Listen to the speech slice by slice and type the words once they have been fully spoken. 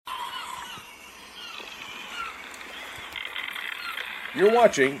You're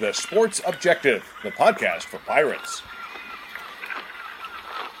watching The Sports Objective, the podcast for Pirates.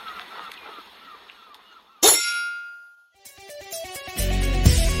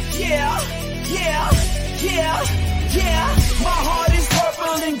 Yeah. My heart is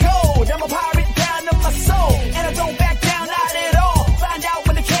purple and gold. I'm a pirate down to my soul. And I don't back down, not at all. Find out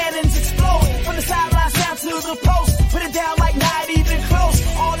when the cannons explode. From the sidelines down to the post. Put it down like not even close.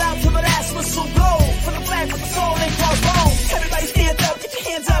 All out to the last whistle blow. From the flag with the soul and crossbones. Everybody stand up, get your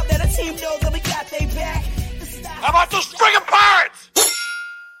hands up. That a team knows that we got they back. How about the string of Pirates?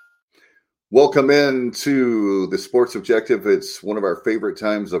 Welcome in to the Sports Objective. It's one of our favorite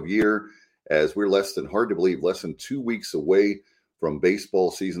times of year, as we're less than 2 weeks away from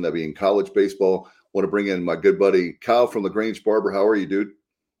baseball season, that being college baseball. Want to bring in my good buddy Kyle from LaGrange Barber. How are you, dude?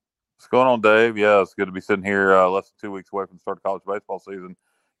 What's going on, Dave? Yeah, it's good to be sitting here less than 2 weeks away from the start of college baseball season.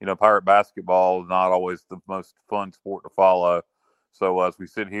 You know, Pirate basketball is not always the most fun sport to follow. So as we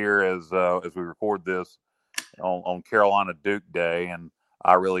sit here, as we record this on Carolina Duke Day, and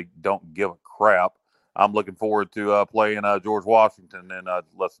I really don't give a crap, I'm looking forward to playing George Washington in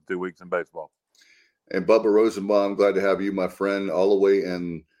less than 2 weeks in baseball. And Bubba Rosenbaum, glad to have you, my friend, all the way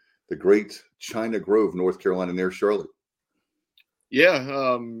in the great China Grove, North Carolina, near Charlotte.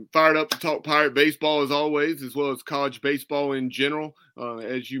 Yeah, fired up to talk Pirate baseball as always, as well as college baseball in general.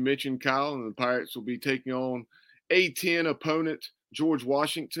 As you mentioned, Kyle, and the Pirates will be taking on A10 opponent George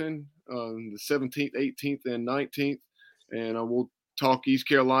Washington the 17th, 18th, and 19th. And we'll talk East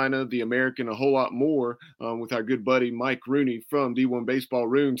Carolina, the American, a whole lot more with our good buddy Mike Rooney from D1Baseball.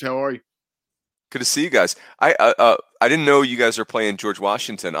 Rooms, how are you? Good to see you guys. I didn't know you guys are playing George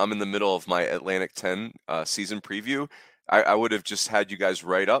Washington. I'm in the middle of my Atlantic 10 season preview. I would have just had you guys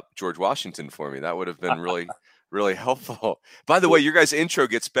write up George Washington for me. That would have been really, really helpful. By the way, your guys' intro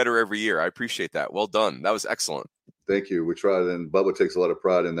gets better every year. I appreciate that. Well done. That was excellent. Thank you. We tried, and Bubba takes a lot of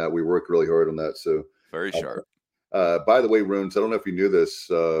pride in that. We worked really hard on that. So very sharp. By the way, Runes, I don't know if you knew this.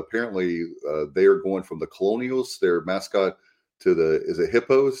 Apparently, they are going from the Colonials, their mascot, to is it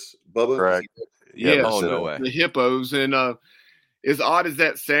Hippos, Bubba? Correct. Yeah. Oh, no way. The Hippos. And as odd as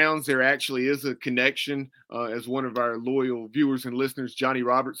that sounds, there actually is a connection, as one of our loyal viewers and listeners, Johnny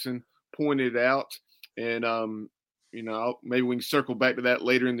Robertson, pointed out. And, maybe we can circle back to that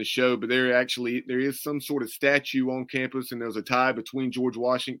later in the show. But there is some sort of statue on campus, and there's a tie between George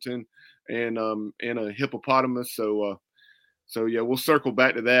Washington and a hippopotamus. So yeah, we'll circle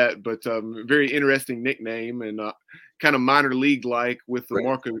back to that. But very interesting nickname, and kind of minor league like with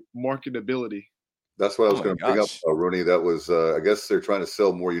the marketability. That's what I was going to bring up, Rooney. That was, I guess they're trying to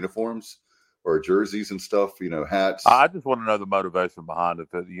sell more uniforms or jerseys and stuff, hats. I just want to know the motivation behind it.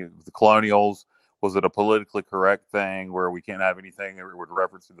 The Colonials, was it a politically correct thing where we can't have anything that would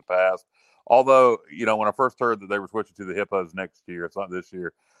reference in the past? Although, when I first heard that they were switching to the Hippos next year, it's not this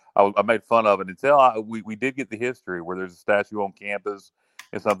year, I made fun of it until we did get the history where there's a statue on campus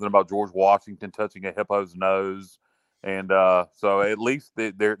and something about George Washington touching a hippo's nose. And so at least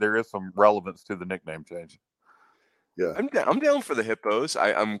there is some relevance to the nickname change. Yeah, I'm down for the Hippos.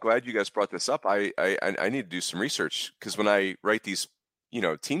 I'm glad you guys brought this up. I need to do some research, because when I write these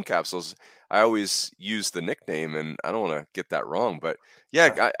team capsules, I always use the nickname, and I don't want to get that wrong. But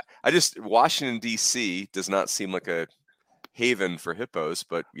yeah, I just Washington D.C. does not seem like a haven for hippos.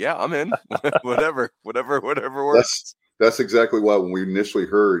 But yeah, I'm in. whatever works. That's exactly why when we initially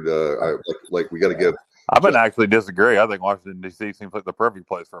heard, we got to give. I'm going to actually disagree. I think Washington, D.C. seems like the perfect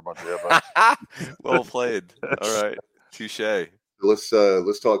place for a bunch of hippos. Well played. All right. Touche. Let's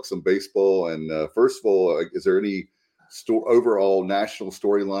talk some baseball. And first of all, is there any overall national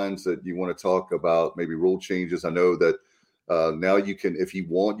storylines that you want to talk about, maybe rule changes? I know that now you can, if you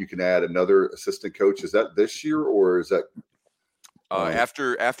want, you can add another assistant coach. Is that this year, or is that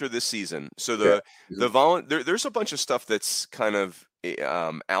after this season? So there's a bunch of stuff that's kind of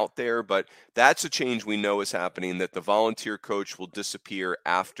out there, but that's a change we know is happening, that the volunteer coach will disappear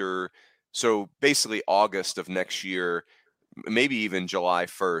after, so basically August of next year, maybe even July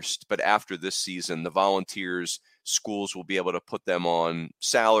 1st, but after this season, the volunteers, schools will be able to put them on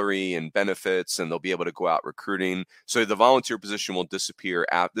salary and benefits, and they'll be able to go out recruiting. So the volunteer position will disappear.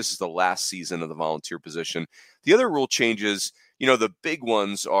 This is the last season of the volunteer position. The other rule changes, the big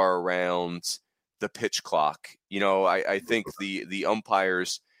ones are around the pitch clock. I think the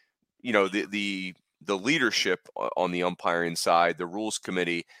umpires, the leadership on the umpiring side, the rules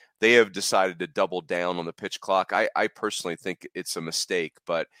committee, they have decided to double down on the pitch clock. I personally think it's a mistake,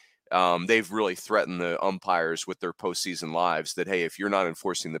 but they've really threatened the umpires with their postseason lives that, hey, if you're not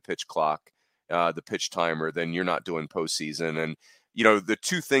enforcing the pitch clock, the pitch timer, then you're not doing postseason. And the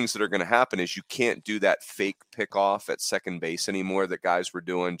two things that are going to happen is you can't do that fake pickoff at second base anymore that guys were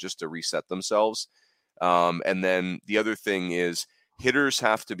doing just to reset themselves. And then the other thing is hitters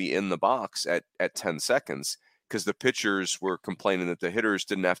have to be in the box at 10 seconds because the pitchers were complaining that the hitters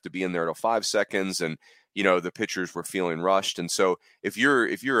didn't have to be in there till 5 seconds. And, the pitchers were feeling rushed. And so if you're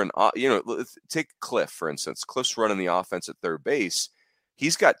take Cliff, for instance. Cliff's running the offense at third base.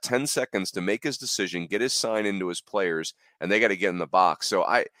 He's got 10 seconds to make his decision, get his sign into his players, and they got to get in the box. So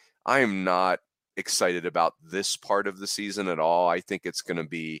I am not excited about this part of the season at all. I think it's going to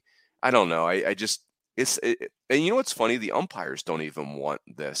be, I don't know. And you know what's funny? The umpires don't even want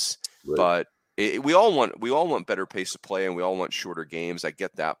this, right. But we all want better pace of play, and we all want shorter games. I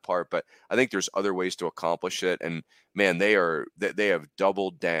get that part, but I think there's other ways to accomplish it. And man, they have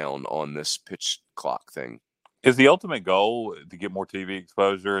doubled down on this pitch clock thing. Is the ultimate goal to get more TV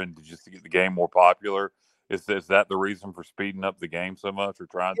exposure and just to get the game more popular? Is that the reason for speeding up the game so much, or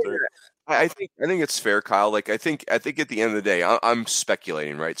trying to? I think it's fair, Kyle. Like I think at the end of the day, I'm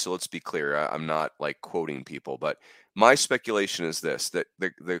speculating, right? So let's be clear. I'm not like quoting people, but my speculation is this: that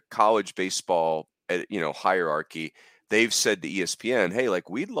the college baseball, hierarchy, they've said to ESPN, hey, like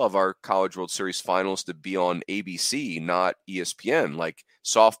we'd love our College World Series finals to be on ABC, not ESPN. Like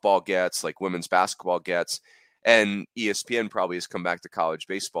softball gets, like women's basketball gets. And ESPN probably has come back to college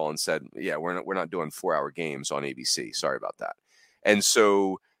baseball and said, yeah, we're not doing 4-hour games on ABC. Sorry about that. And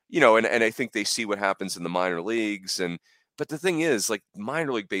so, and I think they see what happens in the minor leagues. But the thing is, like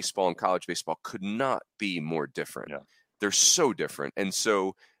minor league baseball and college baseball could not be more different. Yeah. They're so different. And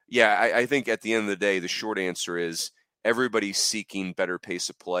so, yeah, I think at the end of the day, the short answer is everybody's seeking better pace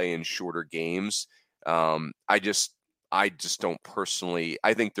of play and shorter games. I just don't personally.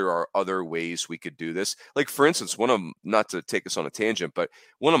 I think there are other ways we could do this. Like, for instance, not to take us on a tangent, but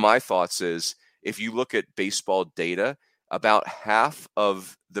one of my thoughts is if you look at baseball data, about half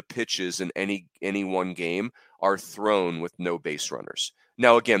of the pitches in any one game are thrown with no base runners.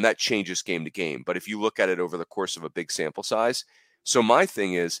 Now, again, that changes game to game, but if you look at it over the course of a big sample size, so my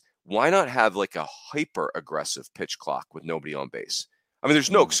thing is, why not have like a hyper aggressive pitch clock with nobody on base? I mean, there's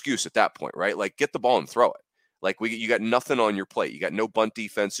no excuse at that point, right? Like, get the ball and throw it. Like you got nothing on your plate. You got no bunt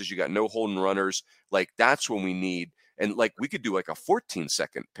defenses. You got no holding runners. Like that's when we need. And like we could do like a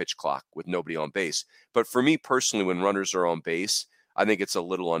 14-second pitch clock with nobody on base. But for me personally, when runners are on base, I think it's a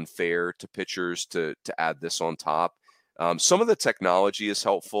little unfair to pitchers to add this on top. Some of the technology is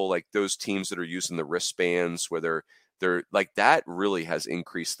helpful, like those teams that are using the wristbands, where they're like that really has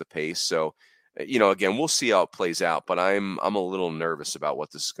increased the pace. So, again, we'll see how it plays out, but I'm a little nervous about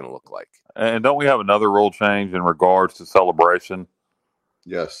what this is going to look like. And don't we have another rule change in regards to celebration?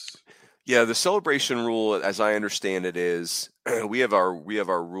 Yes. Yeah, the celebration rule, as I understand it, is we have our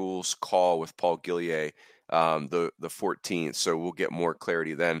rules call with Paul Gillier the 14th, so we'll get more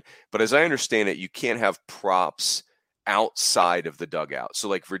clarity then. But as I understand it, you can't have props outside of the dugout. So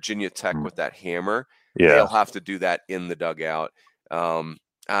like Virginia Tech with that hammer, they'll have to do that in the dugout.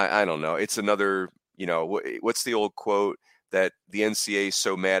 I don't know. It's another, what's the old quote that the NCAA is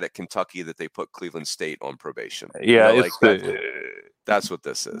so mad at Kentucky that they put Cleveland State on probation? Yeah, that's what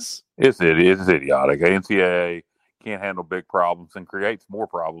this is. It's idiotic. NCAA can't handle big problems and creates more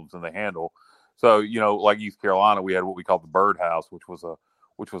problems than they handle. So, like East Carolina, we had what we called the birdhouse, which was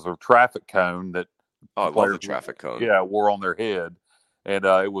a traffic cone that I love the traffic cone. Yeah, wore on their head, and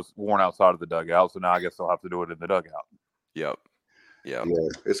it was worn outside of the dugout. So now I guess they'll have to do it in the dugout. Yep. Yeah,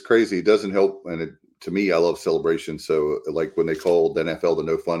 it's crazy. It doesn't help, and to me, I love celebration. So, like when they called the NFL the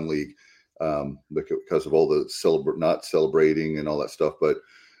No Fun League, because of all the not celebrating and all that stuff. But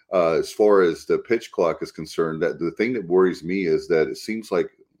as far as the pitch clock is concerned, that the thing that worries me is that it seems like,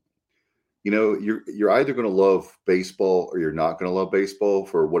 you're either going to love baseball or you're not going to love baseball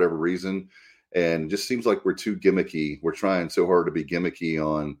for whatever reason, and it just seems like we're too gimmicky. We're trying so hard to be gimmicky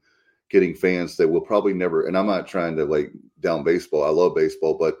on getting fans that will probably never, and I'm not trying to like down baseball. I love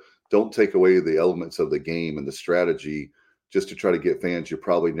baseball, but don't take away the elements of the game and the strategy just to try to get fans you're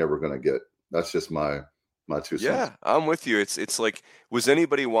probably never going to get. That's just my 2 cents. Yeah, I'm with you. It's like, was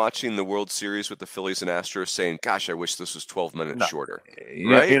anybody watching the World Series with the Phillies and Astros saying, gosh, I wish this was 12 minutes shorter,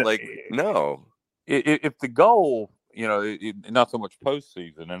 right? No. If the goal, not so much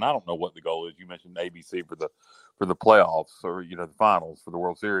postseason, and I don't know what the goal is. You mentioned ABC for the playoffs or, the finals for the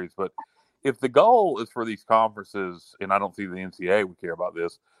World Series. But if the goal is for these conferences, and I don't see the NCAA would care about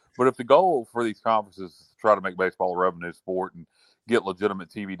this, but if the goal for these conferences is to try to make baseball a revenue sport and get legitimate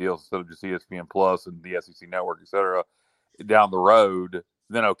TV deals instead of just ESPN Plus and the SEC Network, et cetera, down the road,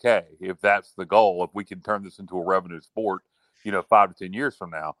 then okay. If that's the goal, if we can turn this into a revenue sport, 5 to 10 years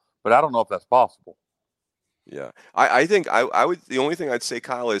from now. But I don't know if that's possible. Yeah. I think I would, the only thing I'd say,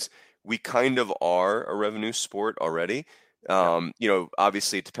 Kyle, is we kind of are a revenue sport already.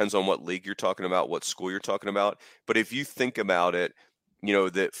 Obviously it depends on what league you're talking about, what school you're talking about. But if you think about it,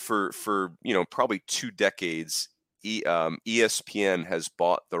 that for probably 2 decades, ESPN has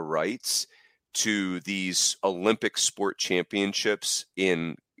bought the rights to these Olympic sport championships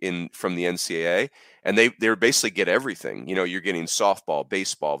from the NCAA, and they basically get everything. You're getting softball,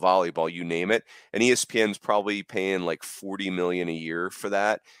 baseball, volleyball, you name it, and ESPN's probably paying like $40 million a year for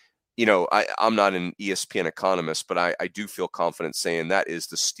that. I'm not an ESPN economist, but I do feel confident saying that is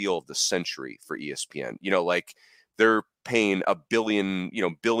the steal of the century for ESPN. Like they're paying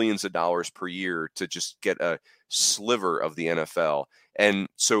billions of dollars per year to just get a sliver of the NFL. And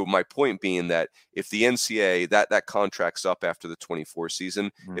so my point being that if the NCAA, that contract's up after the 24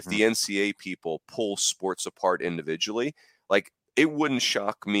 season, if the NCAA people pull sports apart individually, like it wouldn't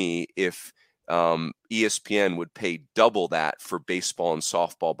shock me if ESPN would pay double that for baseball and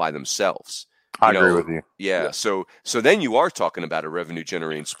softball by themselves. I agree with you. Yeah. So then you are talking about a revenue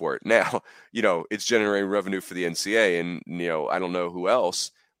generating sport. Now, it's generating revenue for the NCAA, and, I don't know who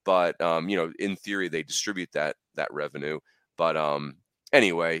else, but, in theory, they distribute that revenue. But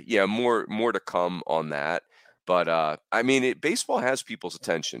anyway, yeah, more to come on that. But baseball has people's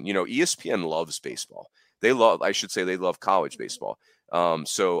attention. ESPN loves baseball. They love college baseball.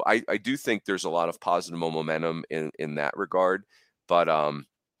 So I do think there's a lot of positive momentum in that regard. But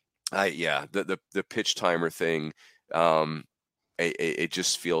the pitch timer thing, it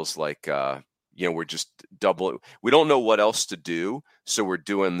just feels like we're just double. We don't know what else to do, so we're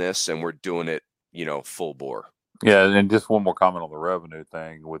doing this, and we're doing it full bore. Yeah, and just one more comment on the revenue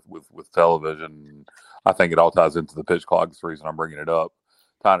thing with television. I think it all ties into the pitch clock. That's the reason I'm bringing it up,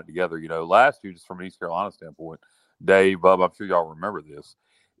 tying it together. Last year, just from an East Carolina standpoint, Dave, Bub, I'm sure y'all remember this.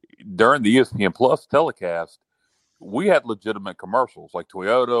 During the ESPN Plus telecast, we had legitimate commercials like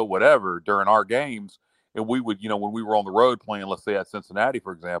Toyota, whatever, during our games. And we would, when we were on the road playing, let's say at Cincinnati,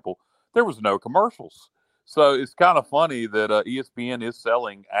 for example, there was no commercials. So it's kind of funny that ESPN is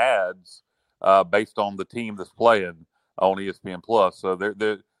selling ads based on the team that's playing on ESPN Plus. So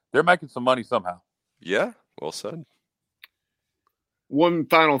they're making some money somehow. Yeah, well said. One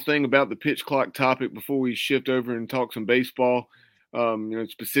final thing about the pitch clock topic before we shift over and talk some baseball,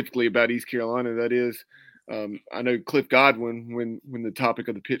 specifically about East Carolina, that is. I know Cliff Godwin, when the topic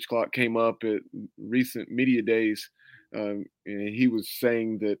of the pitch clock came up at recent media days, and he was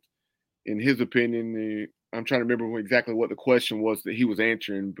saying that, in his opinion, I'm trying to remember exactly what the question was that he was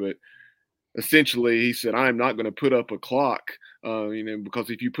answering, but essentially he said, "I'm not going to put up a clock, because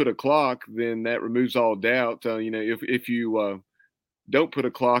if you put a clock, then that removes all doubt. If you don't put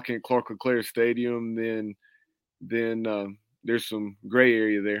a clock in Clark LeClaire Stadium, then there's some gray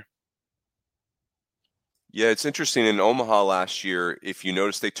area there." Yeah, it's interesting. In Omaha last year, if you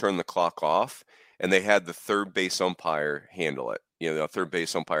notice, they turned the clock off and they had the third base umpire handle it. The third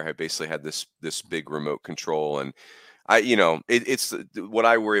base umpire basically had this big remote control. And it's what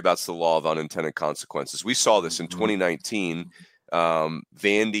I worry about is the law of unintended consequences. We saw this in 2019.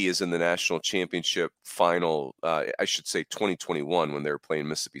 Vandy is in the national championship final. I should say 2021 when they were playing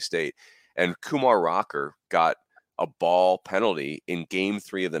Mississippi State, and Kumar Rocker got a ball penalty in Game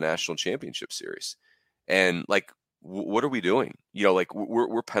 3 of the national championship series. And what are we doing?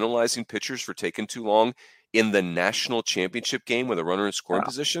 We're penalizing pitchers for taking too long in the national championship game with a runner in scoring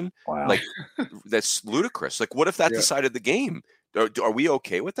position. Wow. That's ludicrous. What if that decided the game? Are we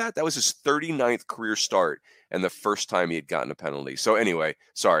okay with that? That was his 39th career start and the first time he had gotten a penalty. So anyway,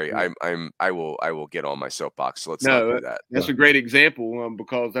 sorry, I will get on my soapbox. So let's not do that. That's a great example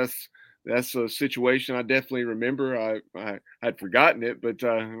because that's a situation I definitely remember. I had forgotten it, but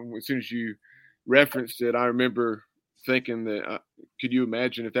as soon as you referenced it, I remember thinking that could you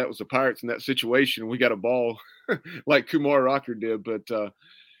imagine if that was the Pirates in that situation, we got a ball like Kumar Rocker did. But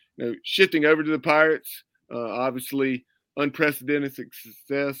shifting over to the Pirates, obviously unprecedented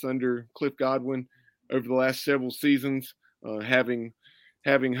success under Cliff Godwin over the last several seasons, having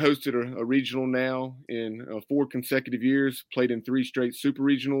hosted a regional now in 4 consecutive years, played in 3 straight super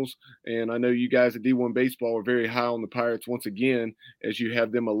regionals. And I know you guys at D1Baseball are very high on the Pirates once again, as you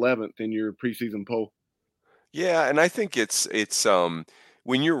have them 11th in your preseason poll. Yeah, and I think it's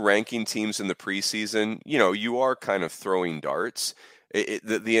when you're ranking teams in the preseason, you are kind of throwing darts.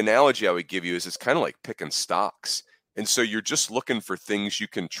 The analogy I would give you is it's kind of like picking stocks. And so you're just looking for things you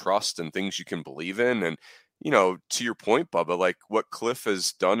can trust and things you can believe in. And to your point, Bubba, what Cliff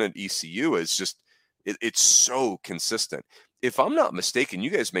has done at ECU is just, it's so consistent. If I'm not mistaken, you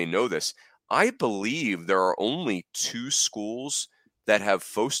guys may know this, I believe there are only 2 schools that have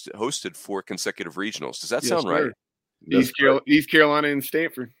hosted 4 consecutive regionals. Does that Yes, sound right? Sir. East Carolina and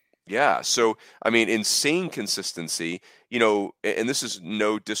Stanford. Yeah. So, I mean, insane consistency, and this is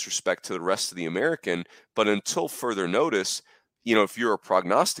no disrespect to the rest of the American, but until further notice, if you're a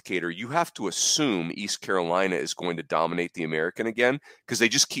prognosticator, you have to assume East Carolina is going to dominate the American again because they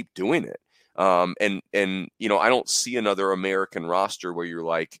just keep doing it. And I don't see another American roster where you're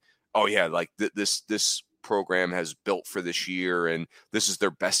like, oh yeah, like this program has built for this year and this is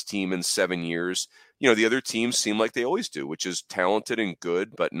their best team in 7 years. The other teams seem like they always do, which is talented and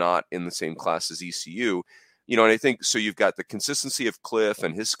good, but not in the same class as ECU. And I think so. You've got the consistency of Cliff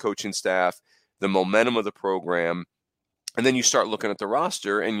and his coaching staff, the momentum of the program, and then you start looking at the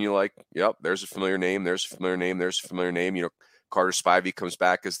roster and you're like, yep, there's a familiar name, there's a familiar name, there's a familiar name. Carter Spivey comes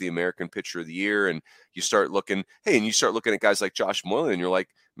back as the American Pitcher of the Year, and you start looking at guys like Josh Moylan, and you're like,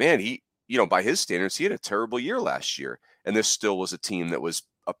 man, he, by his standards, he had a terrible year last year, and this still was a team that was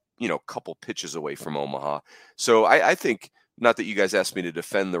a couple pitches away from Omaha. So I think, not that you guys asked me to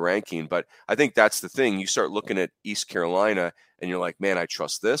defend the ranking, but I think that's the thing. You start looking at East Carolina, and you're like, man, I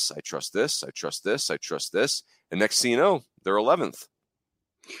trust this, I trust this, I trust this, I trust this, and next thing you know, they're 11th.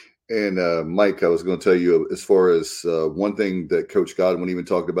 And Mike, I was going to tell you, as far as one thing that Coach Godwin even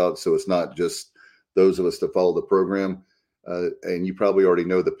talked about, so it's not just those of us that follow the program, and you probably already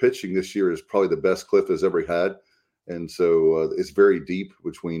know the pitching this year is probably the best Cliff has ever had. And so it's very deep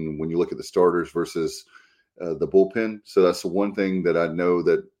between when you look at the starters versus the bullpen. So that's the one thing that I know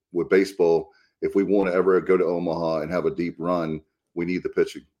that with baseball, if we want to ever go to Omaha and have a deep run, we need the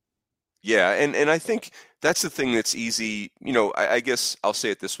pitching. Yeah, and I think that's the thing that's easy. I guess I'll say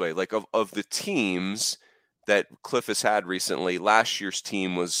it this way. Like of the teams that Cliff has had recently, last year's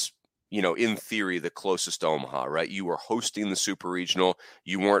team was, in theory, the closest to Omaha, right? You were hosting the Super Regional.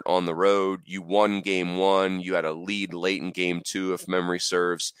 You weren't on the road. You won game 1. You had a lead late in game 2, if memory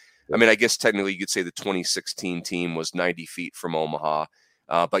serves. I mean, I guess technically you could say the 2016 team was 90 feet from Omaha,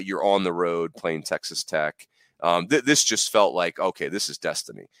 but you're on the road playing Texas Tech. This just felt like, okay, this is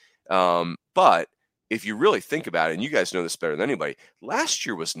destiny. But if you really think about it, and you guys know this better than anybody, last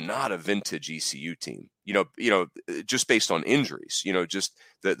year was not a vintage ECU team, just based on injuries, just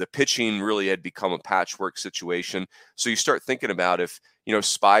the pitching really had become a patchwork situation. So you start thinking about if,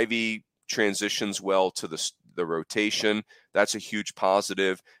 Spivey transitions well to the rotation, that's a huge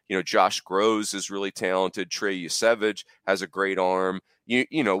positive. Josh Groves is really talented. Trey Yusevich has a great arm. We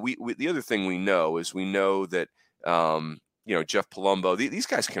the other thing we know that, Jeff Palumbo, these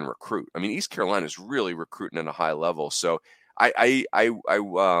guys can recruit. I mean, East Carolina is really recruiting at a high level. So I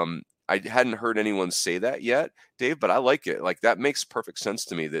hadn't heard anyone say that yet, Dave, but I like it. Like, that makes perfect sense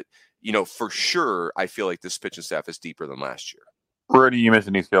to me that, for sure, I feel like this pitching staff is deeper than last year. Rudy, you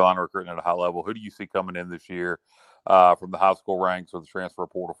mentioned East Carolina recruiting at a high level. Who do you see coming in this year from the high school ranks or the transfer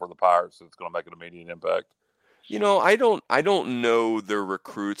portal for the Pirates that's going to make an immediate impact? I don't know their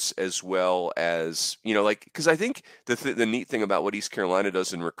recruits as well as, because I think the neat thing about what East Carolina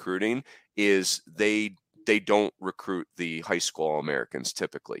does in recruiting is they don't recruit the high school All-Americans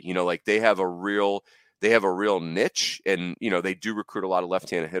typically. They have a real niche, and, they do recruit a lot of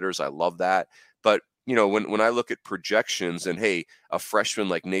left-handed hitters. I love that. But, when I look at projections and, hey, a freshman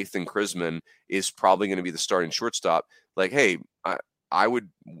like Nathan Krisman is probably going to be the starting shortstop, like, hey,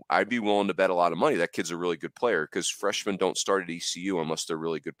 I'd be willing to bet a lot of money that kid's a really good player, because freshmen don't start at ECU unless they're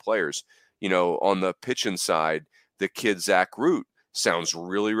really good players. On the pitching side, the kid Zach Root sounds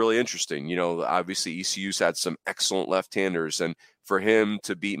really, really interesting. Obviously ECU's had some excellent left-handers, and for him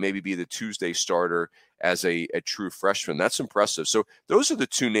to maybe be the Tuesday starter as a true freshman, that's impressive. So those are the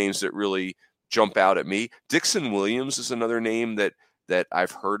two names that really jump out at me. Dixon Williams is another name that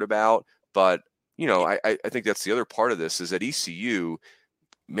I've heard about, but I think that's the other part of this is at ECU,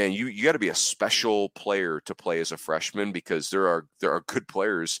 man, you got to be a special player to play as a freshman, because there are good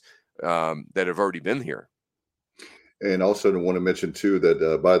players that have already been here. And also, I want to mention too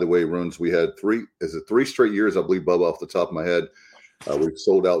that by the way, Runes, we had 3 straight years, I believe, Bubba, off the top of my head, we've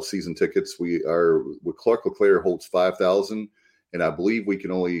sold out season tickets. We are with Clark LeClaire holds 5,000, and I believe we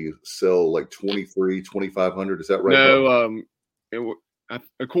can only sell like 2,500. Is that right? No,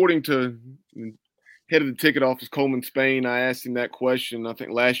 according to head of the ticket office, Coleman Spain, I asked him that question. I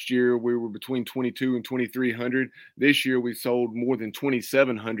think last year we were between 2,200 and 2,300. This year we sold more than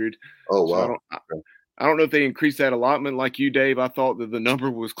 2,700. Oh, wow. So I don't know if they increased that allotment like you, Dave. I thought that the number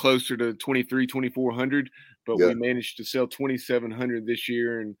was closer to 2,400, but we managed to sell 2,700 this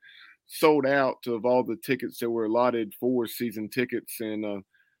year and sold out of all the tickets that were allotted for season tickets, and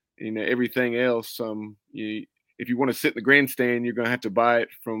everything else. If you want to sit in the grandstand, you're going to have to buy it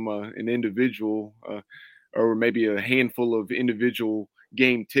from an individual. or maybe a handful of individual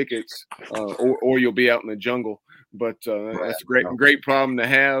game tickets, or you'll be out in the jungle. But that's a great problem to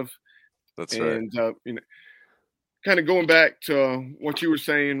have. That's and, right. Kind of going back to what you were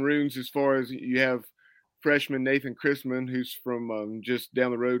saying, Runes, as far as you have freshman Nathan Chrisman, who's from just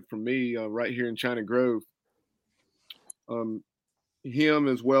down the road from me, right here in China Grove. Him,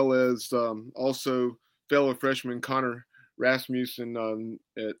 as well as also fellow freshman Connor Rasmussen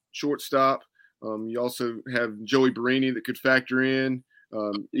at shortstop. You also have Joey Barini that could factor in.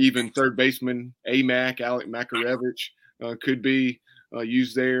 Even third baseman Alec Makarevich could be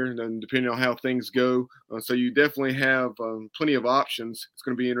used there, and depending on how things go. So you definitely have plenty of options. It's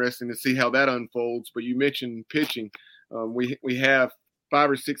going to be interesting to see how that unfolds. But you mentioned pitching. We have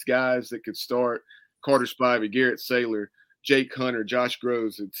 5 or 6 guys that could start: Carter Spivey, Garrett Saylor, Jake Hunter, Josh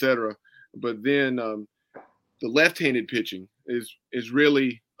Groves, etc. But then the left-handed pitching is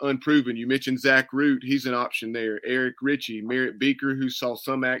really unproven. You mentioned Zach Root; he's an option there. Eric Ritchie, Merritt Beaker, who saw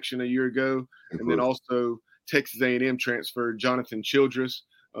some action a year ago, and then also Texas A&M transfer Jonathan Childress.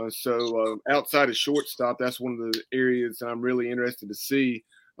 So outside of shortstop, that's one of the areas that I'm really interested to see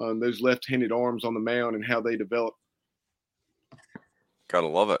those left-handed arms on the mound and how they develop. Gotta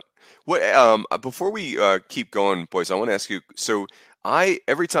love it. What before we keep going, boys, I want to ask you. So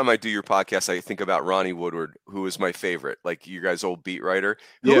every time I do your podcast, I think about Ronnie Woodward, who is my favorite, like you guys' old beat writer.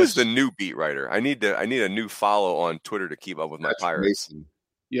 Who is the new beat writer? I need a new follow on Twitter to keep up with my Pirates. Mason.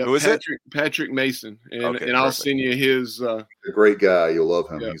 Yeah, who is Patrick Mason, and Okay, I'll perfect. send you his. A great guy, you'll love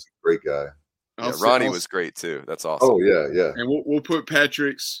him. Yeah. He's a great guy. Yeah, Ronnie was great too. That's awesome. Oh yeah. And we'll put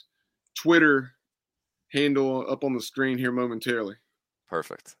Patrick's Twitter handle up on the screen here momentarily.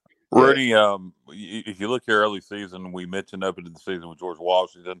 Perfect. Rooney, if you look here early season, we mentioned opening the season with George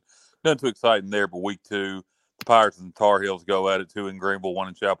Washington. Nothing too exciting there, but week 2, the Pirates and the Tar Heels go at it, 2 in Greenville, 1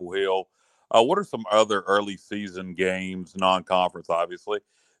 in Chapel Hill. What are some other early season games, non-conference, obviously,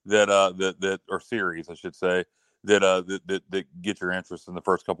 that or series, I should say, that get your interest in the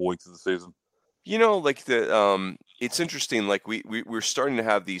first couple weeks of the season? You know, like it's interesting. Like we're starting to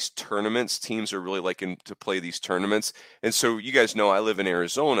have these tournaments. Teams are really liking to play these tournaments, and so you guys know I live in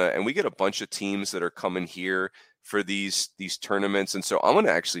Arizona, and we get a bunch of teams that are coming here for these tournaments. And so I'm going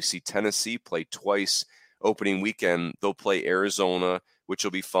to actually see Tennessee play twice opening weekend. They'll play Arizona, which will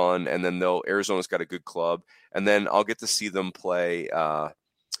be fun, and then Arizona's got a good club, and then I'll get to see them play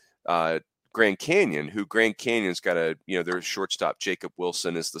Grand Canyon's got their shortstop Jacob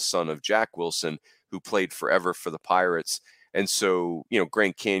Wilson is the son of Jack Wilson, who played forever for the Pirates. And so,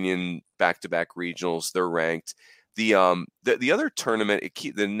 Grand Canyon back-to-back regionals, they're ranked. The other tournament,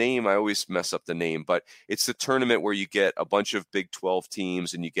 the name, I always mess up the name, but it's the tournament where you get a bunch of Big 12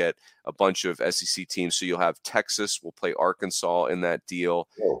 teams and you get a bunch of SEC teams. So you'll have Texas will play Arkansas in that deal.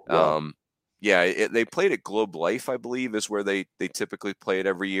 Oh, wow. They played at Globe Life, I believe, is where they typically play it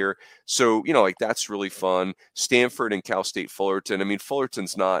every year. So, that's really fun. Stanford and Cal State Fullerton. I mean,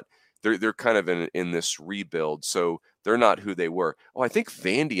 Fullerton's not, they're kind of in this rebuild, so they're not who they were. Oh, I think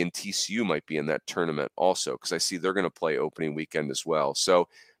Vandy and TCU might be in that tournament also, because I see they're going to play opening weekend as well. So,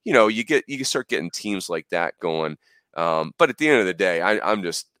 you can start getting teams like that going. But at the end of the day,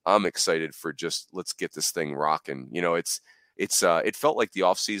 I'm excited for just, let's get this thing rocking. It felt like the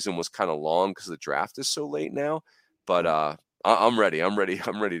offseason was kind of long because the draft is so late now, but I'm ready. I'm ready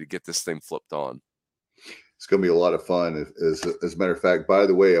to get this thing flipped on. It's going to be a lot of fun. As a matter of fact, by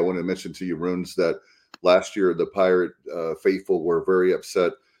the way, I want to mention to you, Runes, that last year the Pirate faithful were very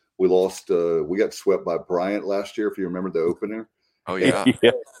upset. We lost. We got swept by Bryant last year, if you remember the opener. Oh yeah.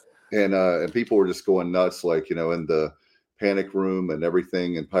 And people were just going nuts, like in the panic room and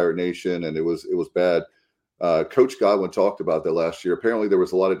everything in Pirate Nation, and it was bad. Coach Godwin talked about that last year. Apparently, there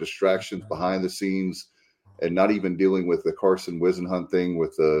was a lot of distractions behind the scenes, and not even dealing with the Carson Wisenhunt thing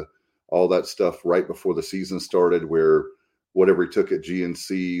with all that stuff right before the season started, where whatever he took at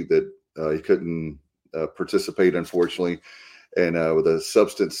GNC that he couldn't participate, unfortunately, and with a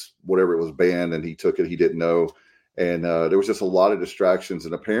substance, whatever it was banned, and he took it, he didn't know, and there was just a lot of distractions.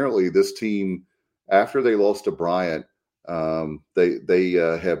 And apparently, this team, after they lost to Bryant, they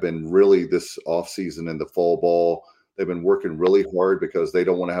have been really this offseason in the fall ball. They've been working really hard because they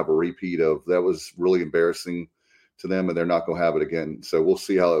don't want to have a repeat of that. Was really embarrassing to them, and they're not going to have it again. So we'll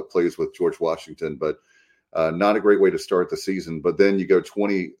see how it plays with George Washington, but not a great way to start the season. But then you go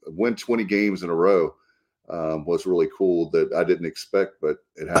win 20 games in a row was really cool that I didn't expect, but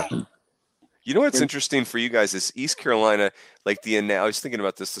it happened. You know what's interesting for you guys is East Carolina, like I was thinking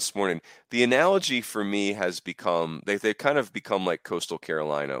about this morning. The analogy for me has become, they've kind of become like Coastal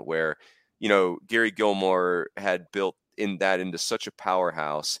Carolina, where, Gary Gilmore had built into such a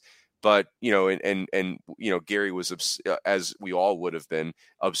powerhouse, But, and Gary was, as we all would have been,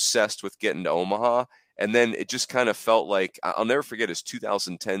 obsessed with getting to Omaha. And then it just kind of felt like, I'll never forget his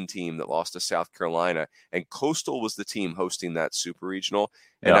 2010 team that lost to South Carolina, and Coastal was the team hosting that super regional.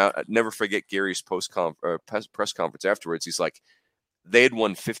 And I'll never forget Gary's press conference afterwards. He's like, they had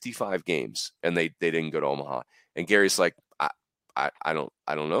won 55 games and they didn't go to Omaha. And Gary's like, I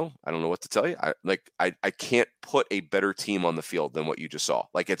don't know. I don't know what to tell you. I can't put a better team on the field than what you just saw.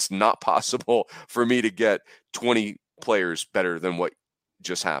 Like, it's not possible for me to get 20 players better than what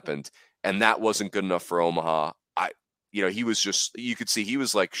just happened. And that wasn't good enough for Omaha. He was just, you could see he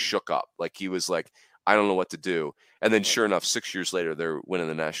was like shook up. Like, he was like, I don't know what to do. And then sure enough, 6 years later, they're winning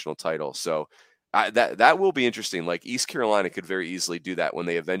the national title. So that will be interesting. Like, East Carolina could very easily do that when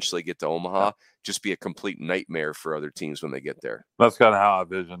they eventually get to Omaha. Just be a complete nightmare for other teams when they get there. That's kind of how I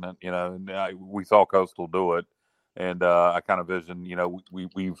vision it. And we saw Coastal do it, and I kind of vision.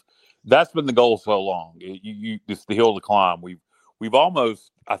 We've that's been the goal so long. It's the hill to climb. We've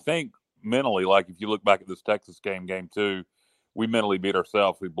almost, I think, mentally, like if you look back at this Texas game 2, we mentally beat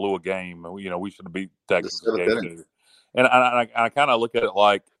ourselves. We blew a game. We should have beat Texas in game 2. And I kind of look at it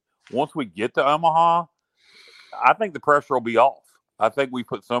like, once we get to Omaha, I think the pressure will be off. I think we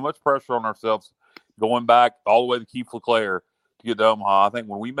put so much pressure on ourselves going back all the way to Keith LeClaire to get to Omaha. I think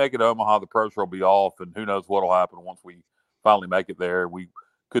when we make it to Omaha, the pressure will be off, and who knows what will happen once we finally make it there. We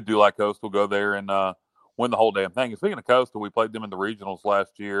could do like Coastal, go there and win the whole damn thing. And speaking of Coastal, we played them in the regionals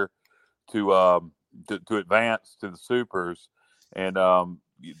last year to advance to the Supers. And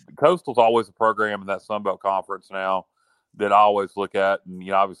Coastal's always a program in that Sun Belt Conference now that I always look at. And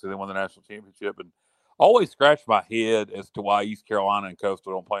obviously they won the national championship, and always scratch my head as to why East Carolina and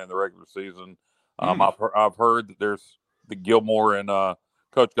Coastal don't play in the regular season. I've heard that there's the Gilmore and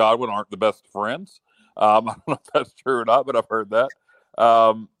Coach Godwin aren't the best friends. I don't know if that's true or not, but I've heard that.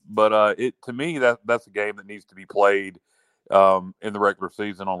 But to me, that's a game that needs to be played in the regular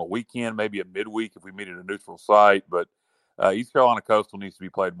season on a weekend, maybe a midweek if we meet at a neutral site. But East Carolina Coastal needs to be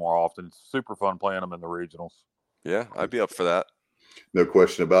played more often. It's super fun playing them in the regionals. Yeah, I'd be up for that. No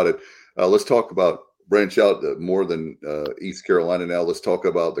question about it. Let's talk about branch out more than East Carolina now. Let's talk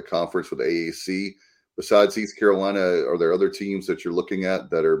about the conference with the AAC. Besides East Carolina, are there other teams that you're looking at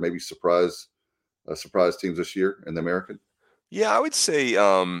that are maybe surprise teams this year in the American? Yeah, I would say,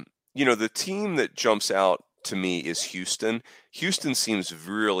 the team that jumps out to me is Houston. Houston seems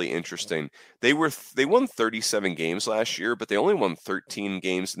really interesting. They won 37 games last year, but they only won 13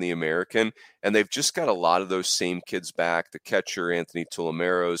 games in the American, and they've just got a lot of those same kids back. The catcher, Anthony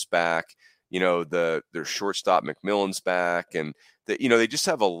Tulamero's back. Their shortstop, McMillan's back, and they just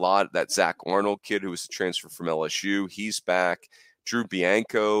have a lot. That Zach Arnold kid who was a transfer from LSU, he's back. Drew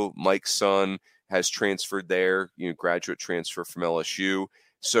Bianco, Mike's son, has transferred there, graduate transfer from LSU.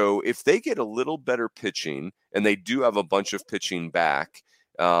 So if they get a little better pitching, and they do have a bunch of pitching back,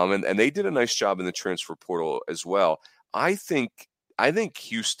 and they did a nice job in the transfer portal as well, I think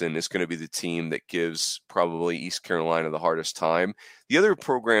Houston is going to be the team that gives probably East Carolina the hardest time. The other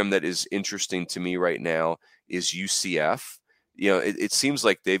program that is interesting to me right now is UCF. It seems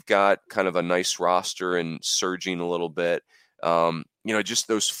like they've got kind of a nice roster and surging a little bit. Just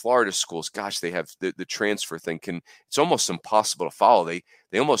those Florida schools, gosh, they have the transfer thing. It's almost impossible to follow. They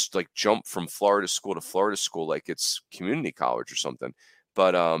almost like jump from Florida school to Florida school like it's community college or something.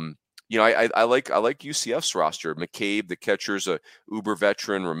 But I like UCF's roster. McCabe, the catcher's a uber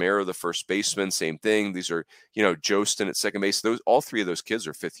veteran. Romero, the first baseman, same thing. These are Jostin at second base. All three of those kids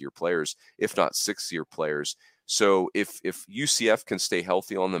are fifth-year players, if not sixth-year players. So if UCF can stay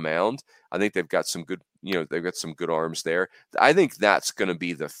healthy on the mound, I think they've got some good, they've got some good arms there. I think that's going to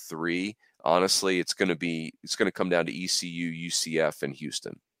be the three. Honestly, it's going to come down to ECU, UCF, and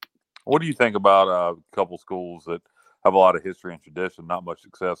Houston. What do you think about a couple schools that have a lot of history and tradition, not much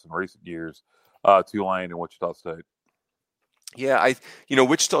success in recent years, Tulane and Wichita State? Yeah,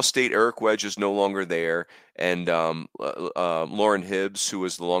 Wichita State, Eric Wedge is no longer there, and Lauren Hibbs, who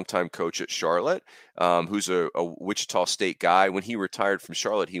was the longtime coach at Charlotte, who's a Wichita State guy. When he retired from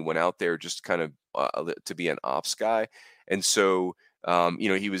Charlotte, he went out there just kind of to be an ops guy, and so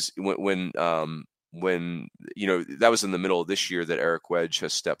he was when that was in the middle of this year that Eric Wedge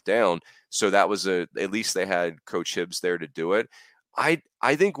has stepped down. So that was at least they had Coach Hibbs there to do it. I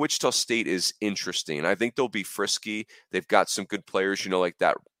think Wichita State is interesting. I think they'll be frisky. They've got some good players, like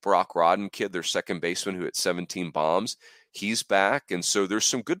that Brock Rodden kid, their second baseman who hit 17 bombs. He's back. And so there's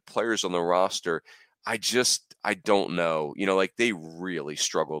some good players on the roster. I don't know, they really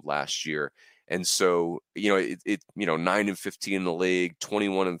struggled last year. And so, 9-15 in the league,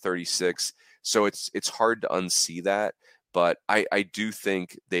 21-36. So it's hard to unsee that. but I do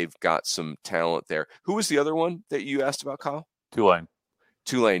think they've got some talent there. Who was the other one that you asked about, Kyle?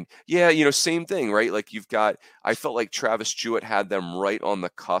 Tulane. Yeah, same thing, right? Like I felt like Travis Jewett had them right on the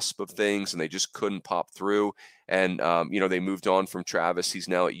cusp of things and they just couldn't pop through. And, they moved on from Travis. He's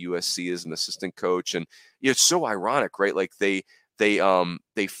now at USC as an assistant coach. And it's so ironic, right? Like they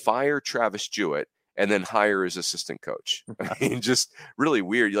fire Travis Jewett and then hire his assistant coach. I mean, just really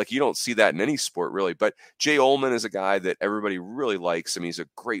weird. Like you don't see that in any sport really, but Jay Ullman is a guy that everybody really likes. I mean, he's a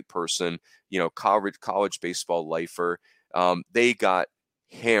great person, college baseball lifer. They got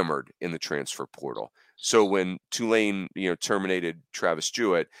hammered in the transfer portal. So when Tulane, terminated Travis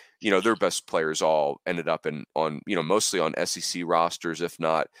Jewett, their best players all ended up mostly on SEC rosters, if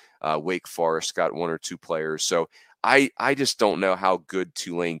not Wake Forest got one or two players. So I just don't know how good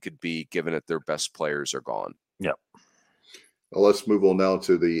Tulane could be given that their best players are gone. Yeah. Well, let's move on now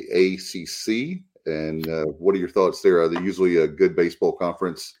to the ACC. And what are your thoughts there? Are they usually a good baseball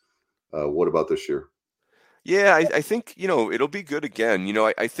conference? What about this year? Yeah, I think, it'll be good again.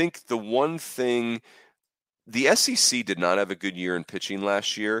 I think the one thing, the SEC did not have a good year in pitching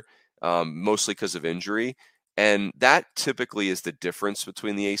last year, mostly because of injury. And that typically is the difference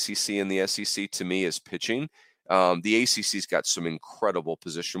between the ACC and the SEC to me is pitching. The ACC's got some incredible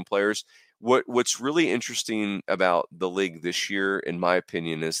position players. What's really interesting about the league this year, in my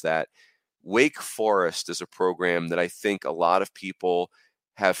opinion, is that Wake Forest is a program that I think a lot of people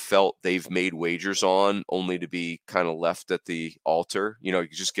have felt they've made wagers on only to be kind of left at the altar. You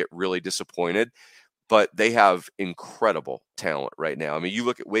just get really disappointed, but they have incredible talent right now. I mean, you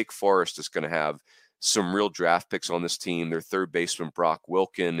look at Wake Forest is going to have some real draft picks on this team. Their third baseman, Brock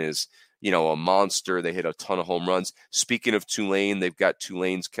Wilkin, is, a monster. They hit a ton of home runs. Speaking of Tulane, they've got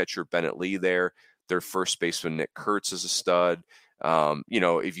Tulane's catcher, Bennett Lee, there. Their first baseman, Nick Kurtz, is a stud.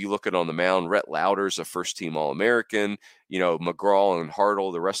 If you look at on the mound, Rhett Lauder's a first-team All-American. McGraw and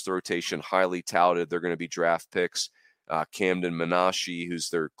Hartle, the rest of the rotation, highly touted. They're going to be draft picks. Camden Menashe,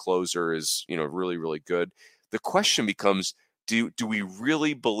 who's their closer, is really, really good. The question becomes, do we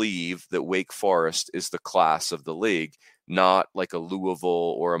really believe that Wake Forest is the class of the league, not like a Louisville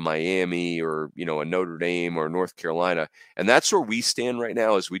or a Miami or a Notre Dame or North Carolina? And that's where we stand right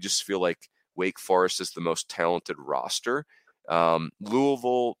now, is we just feel like Wake Forest is the most talented roster.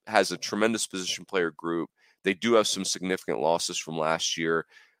 Louisville has a tremendous position player group. They do have some significant losses from last year.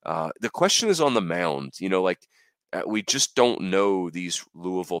 The question is on the mound. We just don't know these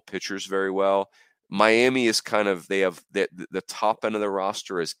Louisville pitchers very well. Miami is they have the top end of the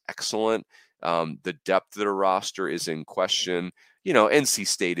roster is excellent. The depth of the roster is in question. NC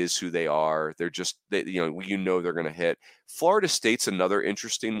State is who they are. They're just, they're going to hit. Florida State's another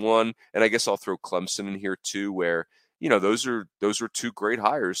interesting one. And I guess I'll throw Clemson in here too, where, those are two great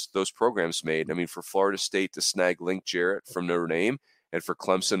hires those programs made. I mean, for Florida State to snag Link Jarrett from Notre Dame and for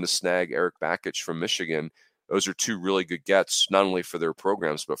Clemson to snag Eric Bakich from Michigan, those are two really good gets, not only for their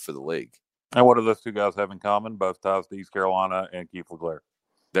programs, but for the league. And what do those two guys have in common? Both ties to East Carolina and Keith LeClaire.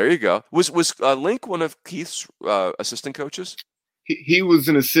 There you go. Was Link one of Keith's assistant coaches? He was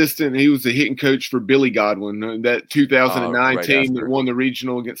an assistant. He was the hitting coach for Billy Godwin, that 2009 team that won the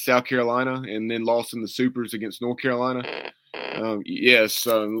regional against South Carolina and then lost in the Supers against North Carolina.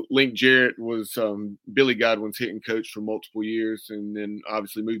 Link Jarrett was Billy Godwin's hitting coach for multiple years, and then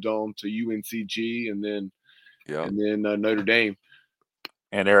obviously moved on to UNCG and then Notre Dame.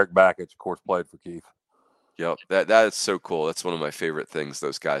 And Eric Bakich, of course, played for Keith. Yep, that is so cool. That's one of my favorite things.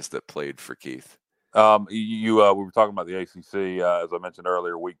 Those guys that played for Keith. We were talking about the ACC, as I mentioned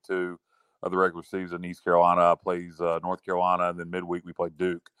earlier. Week 2 of the regular season, East Carolina plays North Carolina, and then midweek we play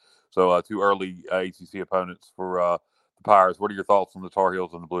Duke. So 2 early ACC opponents for the Pirates. What are your thoughts on the Tar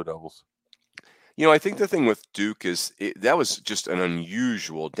Heels and the Blue Devils? I think the thing with Duke is that was just an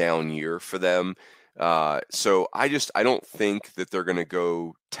unusual down year for them. So I don't think that they're going to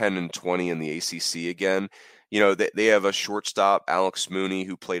go 10-20 in the ACC again. They have a shortstop, Alex Mooney,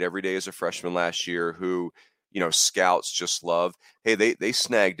 who played every day as a freshman last year, who, scouts just love. Hey, they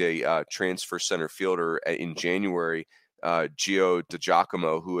snagged a transfer center fielder in January, Gio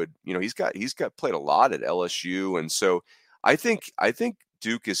DiGiacomo, who had, he's got played a lot at LSU. And so I think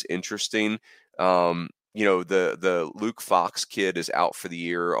Duke is interesting. The Luke Fox kid is out for the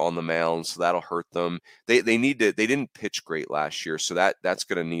year on the mound, so that'll hurt them. They didn't pitch great last year, so that's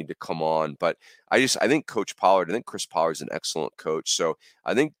going to need to come on. But I think Chris Pollard is an excellent coach. So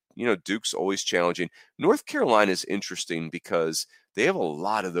I think, Duke's always challenging. North Carolina is interesting because they have a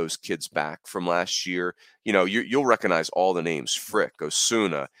lot of those kids back from last year. You'll recognize all the names. Frick,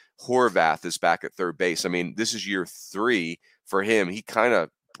 Osuna, Horvath is back at third base. I mean, this is year 3 for him. He kind of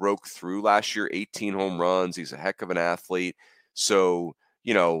broke through last year, 18 home runs. He's a heck of an athlete. So,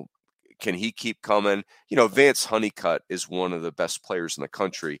 can he keep coming? Vance Honeycutt is one of the best players in the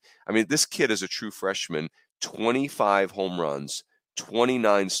country. I mean, this kid is a true freshman, 25 home runs,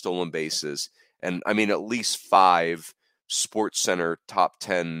 29 stolen bases, and I mean, at least 5 Sports Center top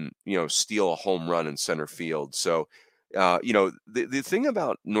 10, steal a home run in center field. So, the thing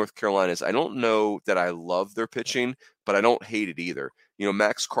about North Carolina is I don't know that I love their pitching, but I don't hate it either.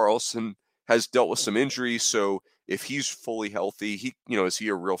 Max Carlson has dealt with some injuries, so if he's fully healthy, is he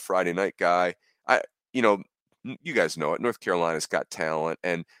a real Friday night guy? You guys know it. North Carolina's got talent,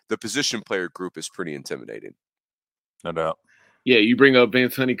 and the position player group is pretty intimidating. No doubt. Yeah, you bring up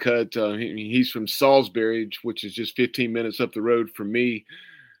Vance Honeycutt. He's from Salisbury, which is just 15 minutes up the road from me.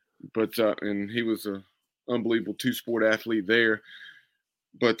 But and he was an unbelievable two-sport athlete there.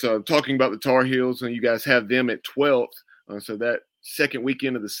 But talking about the Tar Heels, and you guys have them at 12th. So that second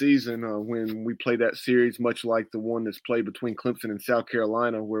weekend of the season, when we play that series, much like the one that's played between Clemson and South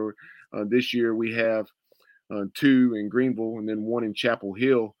Carolina, where this year we have 2 in Greenville and then 1 in Chapel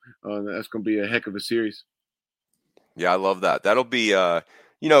Hill. That's going to be a heck of a series. Yeah, I love that. That'll be,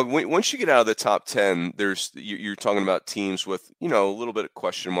 once you get out of the top 10, you're talking about teams with, a little bit of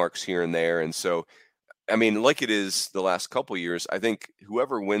question marks here and there. And so, I mean, like it is the last couple of years, I think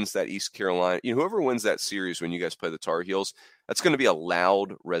whoever wins that East Carolina, whoever wins that series when you guys play the Tar Heels, that's going to be a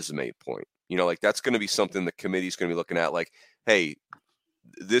loud resume point. That's going to be something the committee's going to be looking at, like, hey,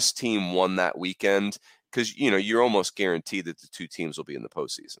 this team won that weekend, because, you're almost guaranteed that the 2 teams will be in the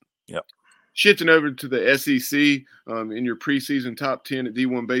postseason. Yep. Shifting over to the SEC, in your preseason top 10 at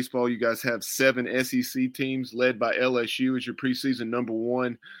D1Baseball, you guys have 7 SEC teams led by LSU as your preseason number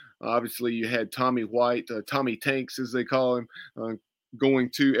 1. Obviously, you had Tommy White, Tommy Tanks, as they call him, going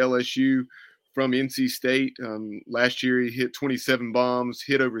to LSU from NC State. Last year, he hit 27 bombs,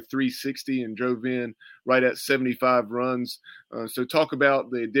 hit over 360, and drove in right at 75 runs. So talk about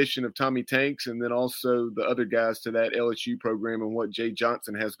the addition of Tommy Tanks and then also the other guys to that LSU program and what Jay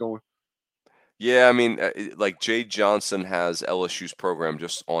Johnson has going. Yeah, I mean, like Jay Johnson has LSU's program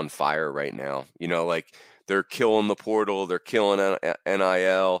just on fire right now. They're killing the portal, they're killing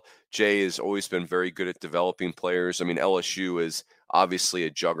NIL. Jay has always been very good at developing players. I mean, LSU is obviously a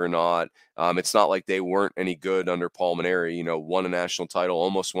juggernaut. It's not like they weren't any good under Paul Mainieri. Won a national title,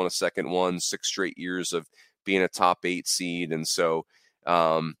 almost won a second one, 6 straight years of being a top 8 seed. And so,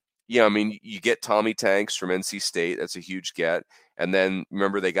 I mean, you get Tommy Tanks from NC State. That's a huge get. And then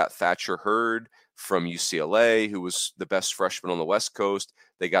remember, they got Thatcher Hurd from UCLA, who was the best freshman on the West Coast.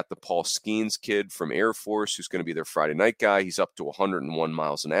 They got the Paul Skeens kid from Air Force, who's going to be their Friday night guy. He's up to 101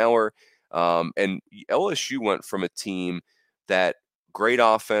 miles an hour. And LSU went from a team that great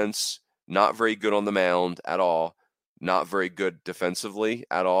offense, not very good on the mound at all, not very good defensively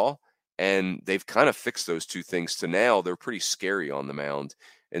at all. And they've kind of fixed those 2 things to now they're pretty scary on the mound.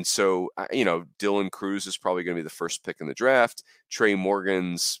 And so, Dylan Cruz is probably going to be the first pick in the draft. Trey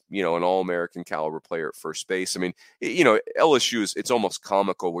Morgan's, an All-American caliber player at first base. I mean, LSU it's almost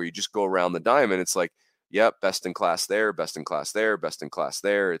comical where you just go around the diamond. It's like, yep, best in class there, best in class there, best in class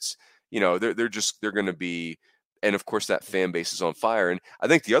there. It's, they're going to be, and of course that fan base is on fire. And I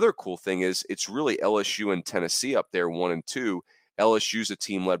think the other cool thing is it's really LSU and Tennessee up there 1 and 2. LSU's a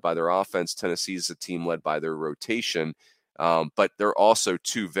team led by their offense. Tennessee's a team led by their rotation. But they're also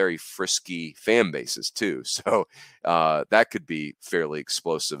 2 very frisky fan bases too. So that could be fairly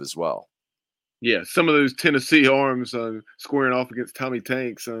explosive as well. Yeah, some of those Tennessee arms squaring off against Tommy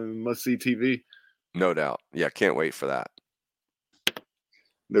Tanks on must-see TV. No doubt. Yeah, can't wait for that.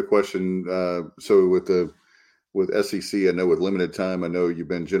 No question. So with SEC, I know with limited time, I know you've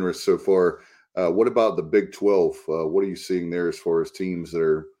been generous so far. What about the Big 12? What are you seeing there as far as teams that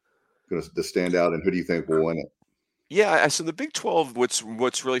are going to stand out, and who do you think will win it? Yeah, so the Big 12,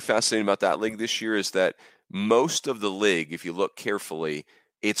 what's really fascinating about that league this year is that most of the league, if you look carefully,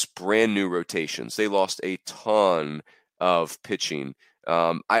 it's brand new rotations. They lost a ton of pitching.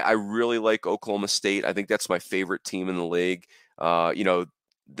 I really like Oklahoma State. I think that's my favorite team in the league.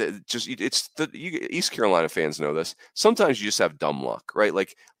 East Carolina fans know this. Sometimes you just have dumb luck, right?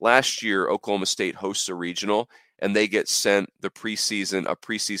 Like last year, Oklahoma State hosts a regional, and they get sent a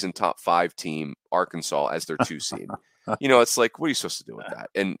preseason top 5 team, Arkansas, as their 2 seed. It's like, what are you supposed to do with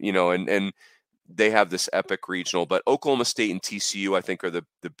that? And, and they have this epic regional, but Oklahoma State and TCU, I think, are the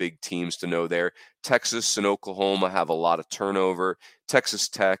big teams to know there. Texas and Oklahoma have a lot of turnover. Texas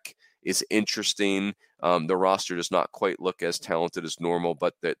Tech is interesting. The roster does not quite look as talented as normal,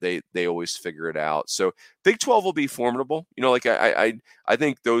 but they always figure it out. So Big 12 will be formidable. I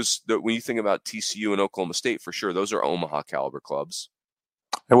think when you think about TCU and Oklahoma State, for sure, those are Omaha caliber clubs.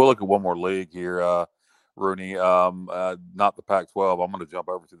 And we'll look at one more league here, Rooney. Not the Pac-12. I'm going to jump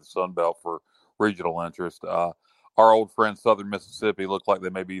over to the Sun Belt for regional interest. Our old friend Southern Mississippi look like they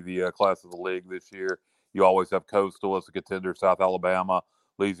may be the class of the league this year. You always have Coastal as a contender, South Alabama,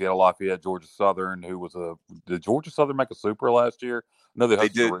 Louisiana Lafayette, Georgia Southern, who was did Georgia Southern make a super last year? No, they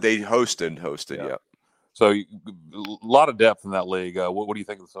did. They hosted. Yeah. So a lot of depth in that league. What do you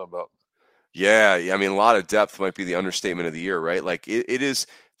think of the Sun Belt? Yeah, I mean, a lot of depth might be the understatement of the year, right? Like it is.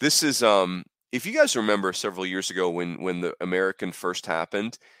 This is. If you guys remember several years ago when the American first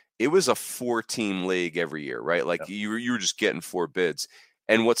happened, it was a 4-team league every year, right? Like you were just getting 4 bids.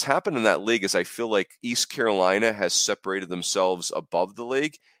 And what's happened in that league is I feel like East Carolina has separated themselves above the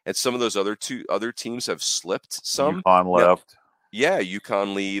league, and some of those other teams have slipped some. UConn left. Yeah,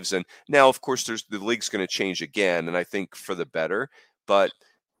 UConn leaves, and now of course the league's going to change again, and I think for the better. But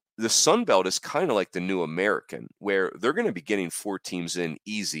the Sun Belt is kind of like the new American, where they're going to be getting 4 teams in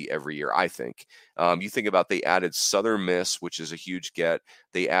easy every year, I think. You think about they added Southern Miss, which is a huge get.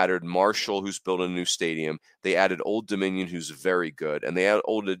 They added Marshall, who's building a new stadium. They added Old Dominion, who's very good. And they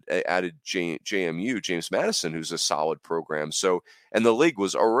added JMU, James Madison, who's a solid program. So, and the league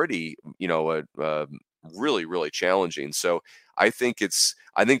was already, really, really challenging. So I think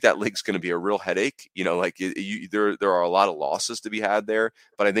that league's going to be a real headache. There are a lot of losses to be had there,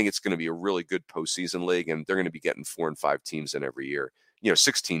 but I think it's going to be a really good postseason league, and they're going to be getting 4 and 5 teams in every year.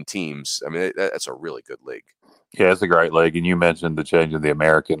 16 teams. I mean, that's a really good league. Yeah, it's a great league. And you mentioned the change in the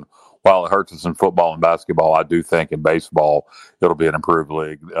American. While it hurts us in football and basketball, I do think in baseball it'll be an improved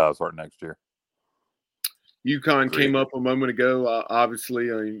league starting next year. UConn came up a moment ago. Obviously,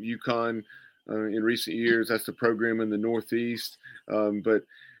 UConn in recent years, that's the program in the Northeast. But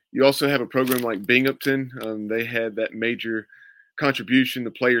you also have a program like Binghamton. They had that major contribution. The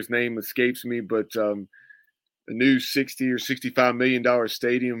player's name escapes me, but a new $60 or $65 million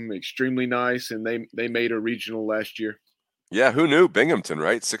stadium, extremely nice, and they made a regional last year. Yeah, who knew Binghamton,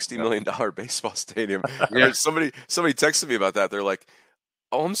 right? $60 million baseball stadium. Yeah. Somebody texted me about that. They're like,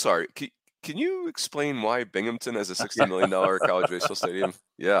 "Oh, I'm sorry. Can you explain why Binghamton has a $60 million college baseball stadium?"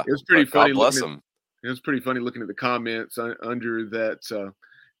 Yeah, it was pretty funny. God bless them. It was pretty funny looking at the comments under that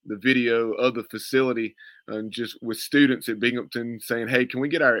the video of the facility, and just with students at Binghamton saying, "Hey, can we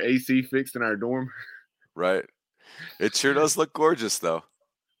get our AC fixed in our dorm?" Right. It sure does look gorgeous, though.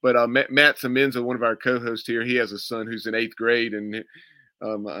 But Matt Semenza, one of our co-hosts here, he has a son who's in 8th grade, and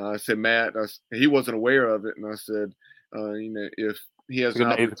I said, Matt, he wasn't aware of it, and I said, if he has he's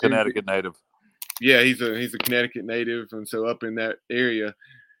a Connecticut native. Yeah, he's a Connecticut native, and so up in that area,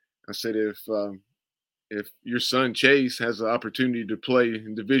 I said, if your son Chase has the opportunity to play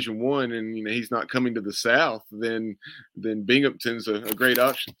in Division I, and he's not coming to the South, then Binghamton's a great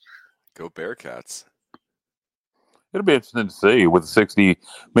option. Go Bearcats. It'll be interesting to see with a $60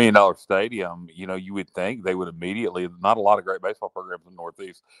 million stadium. You would think they would immediately. Not a lot of great baseball programs in the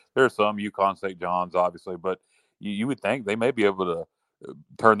Northeast. There are some, UConn, St. John's, obviously, but you would think they may be able to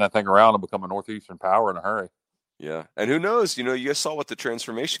turn that thing around and become a Northeastern power in a hurry. Yeah, and who knows? You guys saw what the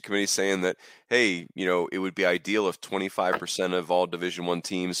transformation committee is saying, that hey, it would be ideal if 25% of all Division I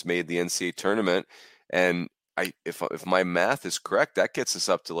teams made the NCAA tournament, and if my math is correct, that gets us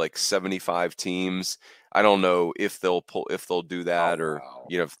up to like 75 teams. I don't know if they'll do that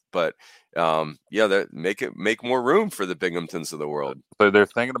but make more room for the Binghamtons of the world. So they're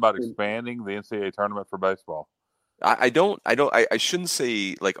thinking about expanding the NCAA tournament for baseball. I shouldn't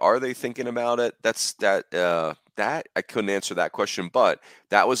say, like, are they thinking about it? That I couldn't answer that question, but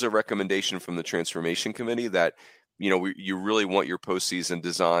that was a recommendation from the transformation committee that, you really want your postseason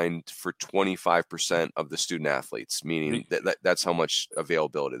designed for 25% of the student athletes, meaning that's how much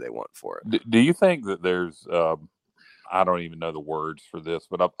availability they want for it. Do you think that there's, I don't even know the words for this,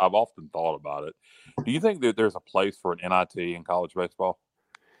 but I've often thought about it. Do you think that there's a place for an NIT in college baseball?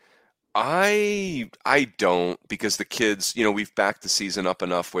 I don't, because the kids, we've backed the season up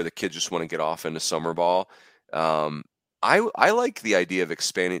enough where the kids just want to get off into summer ball. I like the idea of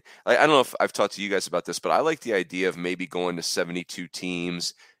expanding. I don't know if I've talked to you guys about this, but I like the idea of maybe going to 72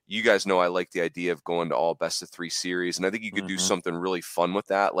 teams. You guys know I like the idea of going to all best of 3 series, and I think you could do something really fun with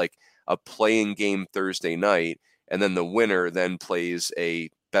that, like a playing game Thursday night, and then the winner then plays a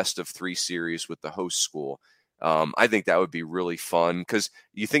best of 3 series with the host school. I think that would be really fun, because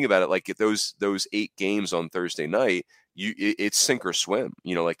you think about it, like those 8 games on Thursday night, it's sink or swim.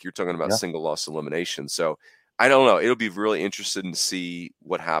 Like you're talking about single loss elimination. So I don't know. It'll be really interesting to see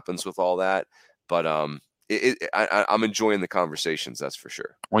what happens with all that. But I'm enjoying the conversations, that's for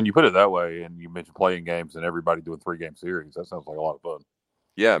sure. When you put it that way, and you mentioned playing games and everybody doing 3-game series, that sounds like a lot of fun.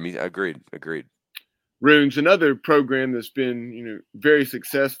 Yeah, I mean, agreed. Roon's another program that's been, very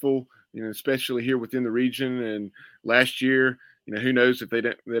successful, especially here within the region. And last year, who knows if they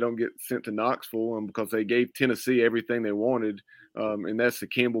don't get sent to Knoxville because they gave Tennessee everything they wanted. And that's the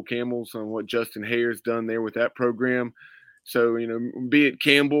Campbell Camels on what Justin Hare's done there with that program. So, be it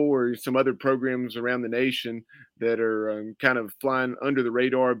Campbell or some other programs around the nation that are kind of flying under the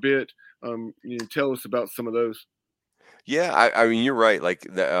radar a bit, tell us about some of those. Yeah, I mean, you're right. Like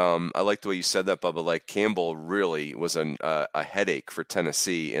I like the way you said that, Bubba. Like Campbell really was a headache for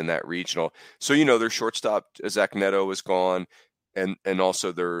Tennessee in that regional. So their shortstop Zach Neto is gone, and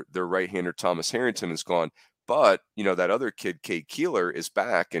also their right-hander Thomas Harrington is gone. But that other kid, Cade Keeler, is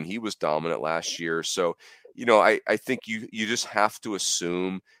back, and he was dominant last year. So I think you just have to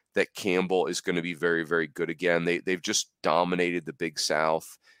assume that Campbell is going to be very, very good again. They've just dominated the Big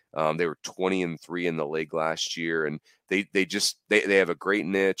South. They were 20-3 in the league last year, and they have a great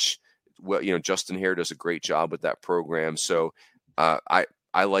niche. Well, Justin Hare does a great job with that program. So I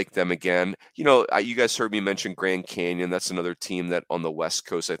like them again. You guys heard me mention Grand Canyon. That's another team that on the West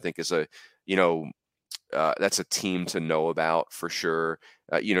Coast I think is that's a team to know about for sure.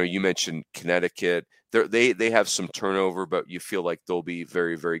 You mentioned Connecticut. They have some turnover, but you feel like they'll be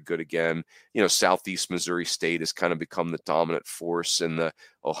very, very good again. Southeast Missouri State has kind of become the dominant force in the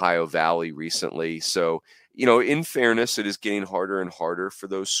Ohio Valley recently. So, in fairness, it is getting harder and harder for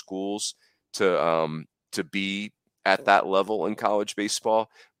those schools to be at that level in college baseball.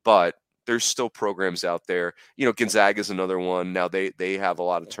 But there's still programs out there. Gonzaga is another one. Now they have a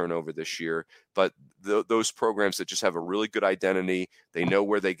lot of turnover this year, but those programs that just have a really good identity, they know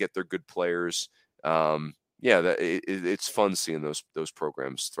where they get their good players. It's fun seeing those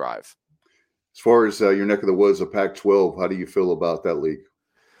programs thrive. As far as your neck of the woods of Pac-12, how do you feel about that league?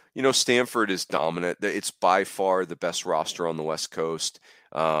 Stanford is dominant. It's by far the best roster on the West Coast.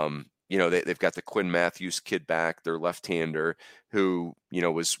 They've got the Quinn Matthews kid back, their left-hander, who,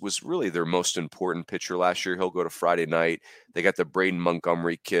 was really their most important pitcher last year. He'll go to Friday night. They got the Braden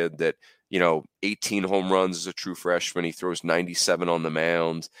Montgomery kid that, 18 home runs as a true freshman. He throws 97 on the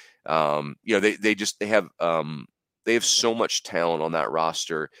mound. They have so much talent on that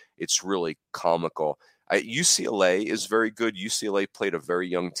roster. It's really comical. UCLA is very good. UCLA played a very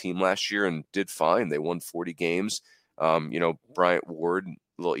young team last year and did fine. They won 40 games. Bryant Ward,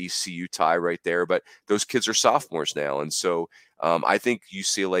 little ECU tie right there, but those kids are sophomores now. And so I think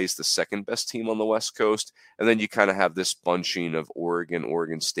UCLA is the second best team on the West Coast. And then you kind of have this bunching of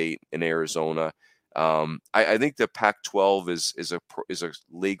Oregon State, and Arizona. I think the Pac-12 is a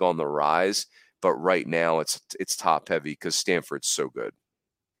league on the rise, but right now it's top heavy because Stanford's so good.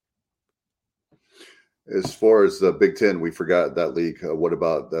 As far as the Big Ten, we forgot that league. What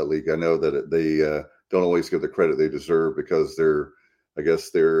about that league? I know that they don't always give the credit they deserve because they're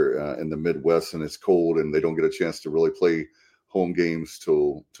in the Midwest and it's cold and they don't get a chance to really play home games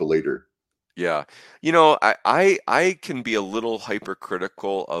till later. Yeah. I can be a little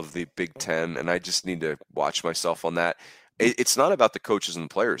hypercritical of the Big Ten, and I just need to watch myself on that. It's not about the coaches and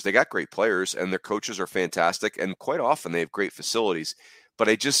the players. They got great players and their coaches are fantastic, and quite often they have great facilities. But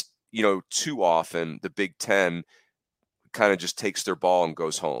I just, too often the Big Ten kind of just takes their ball and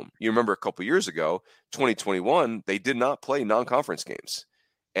goes home. You remember a couple years ago, 2021, they did not play non-conference games.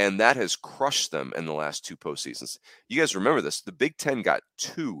 And that has crushed them in the last two postseasons. You guys remember this. The Big Ten got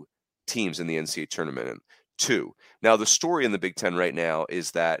 2 teams in the NCAA tournament. And 2. Now, the story in the Big Ten right now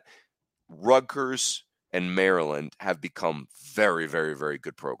is that Rutgers and Maryland have become very, very, very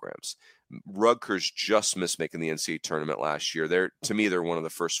good programs. Rutgers just missed making the NCAA tournament last year. To me, they're one of the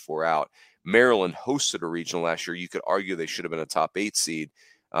first 4 out. Maryland hosted a regional last year. You could argue they should have been a top 8 seed.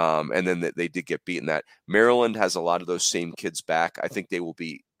 And then they did get beaten that. Maryland has a lot of those same kids back. I think they will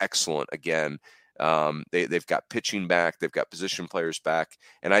be excellent again. They've got pitching back. They've got position players back.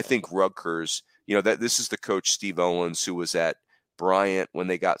 And I think Rutgers, that this is the coach, Steve Owens, who was at Bryant when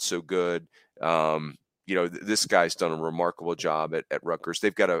they got so good. This guy's done a remarkable job at Rutgers.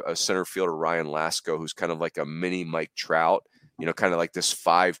 They've got a center fielder, Ryan Lasko, who's kind of like a mini Mike Trout, kind of like this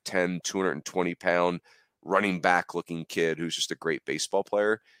 5'10", 220-pound running back looking kid who's just a great baseball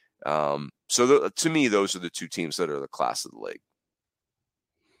player. To me, those are the 2 teams that are the class of the league.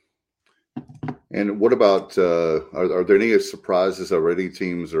 And what about, are there any surprises already?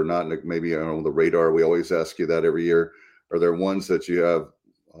 Teams are not maybe on the radar. We always ask you that every year. Are there ones that you have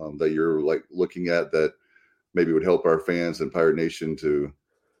that you're like looking at that maybe would help our fans and Pirate Nation to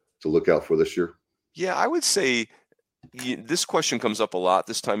look out for this year? Yeah, I would say this question comes up a lot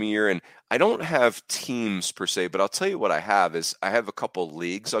this time of year, and I don't have teams per se, but I'll tell you what I have is I have a couple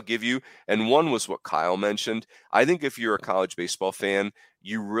leagues I'll give you, and one was what Kyle mentioned. I think if you're a college baseball fan,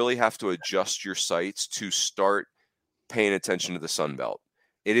 you really have to adjust your sights to start paying attention to the Sun Belt.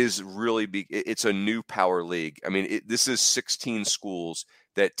 It is really big. It's a new power league. I mean, this is 16 schools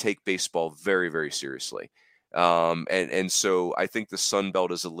that take baseball very, very seriously. And so I think the Sun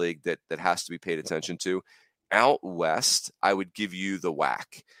Belt is a league that has to be paid attention to. Out west, I would give you the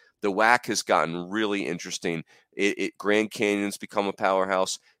WAC. The WAC has gotten really interesting. Grand Canyon's become a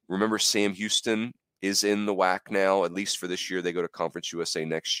powerhouse. Remember, Sam Houston is in the WAC now, at least for this year. They go to Conference USA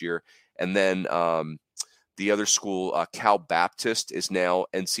next year. And then the other school, Cal Baptist, is now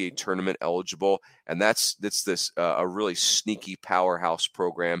NCAA tournament eligible. And that's this a really sneaky powerhouse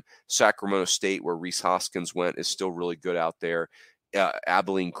program. Sacramento State, where Reese Hoskins went, is still really good out there.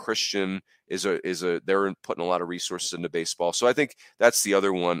 Abilene Christian they're putting a lot of resources into baseball. So I think that's the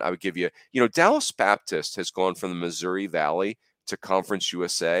other one I would give you. Dallas Baptist has gone from the Missouri Valley to Conference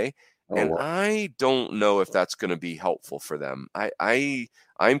USA. And I don't know if that's going to be helpful for them.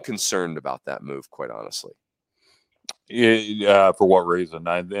 I'm concerned about that move, quite honestly. For what reason?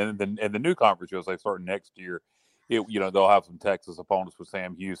 And the new Conference USA starting next year, they'll have some Texas opponents with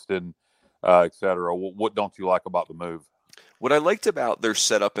Sam Houston, et cetera. What don't you like about the move? What I liked about their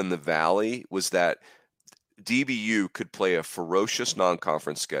setup in the Valley was that DBU could play a ferocious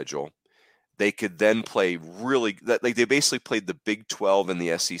non-conference schedule. They could then play they basically played the Big 12 and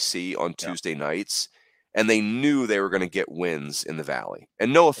the SEC on Tuesday nights, and they knew they were going to get wins in the Valley.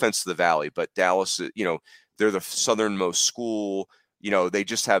 And no offense to the Valley, but Dallas, they're the southernmost school. They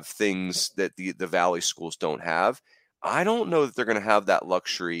just have things that the Valley schools don't have. I don't know that they're going to have that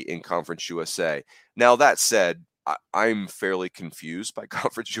luxury in Conference USA. Now, that said, I'm fairly confused by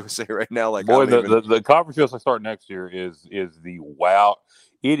Conference USA right now. Like, boy, the Conference USA start next year is the wow.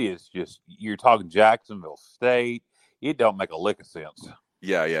 It is just, you're talking Jacksonville State. It don't make a lick of sense.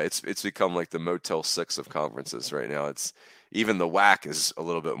 Yeah. It's become like the Motel 6 of conferences right now. It's even the WAC is a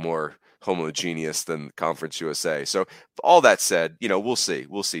little bit more homogeneous than Conference USA. So all that said, we'll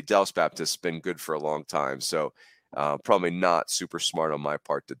see. Dallas Baptist's been good for a long time. So probably not super smart on my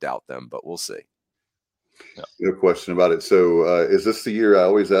part to doubt them, but we'll see. Yeah. No question about it. So is this the year I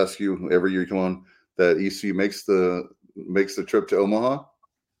always ask you every year you come on that ECU makes the trip to Omaha?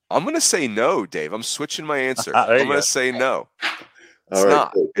 I'm going to say no, Dave. I'm switching my answer. I'm going to say no. It's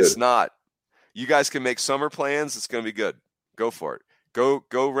not. Good. It's not. You guys can make summer plans. It's going to be good. Go for it.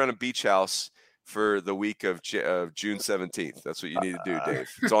 Go rent a beach house for the week of June 17th. That's what you need to do, Dave.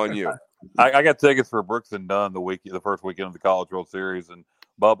 It's on you. I got tickets for Brooks and Dunn the first weekend of the College World Series, and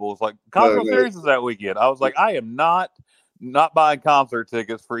Bubba was like, College World Series is that weekend. I was like, I am not buying concert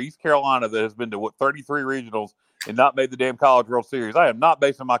tickets for East Carolina that has been to 33 regionals and not made the damn College World Series. I am not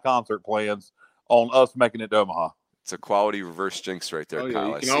basing my concert plans on us making it to Omaha. It's a quality reverse jinx right there,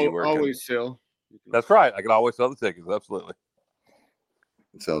 Kyle. You can always sell. That's right. I can always sell the tickets. Absolutely.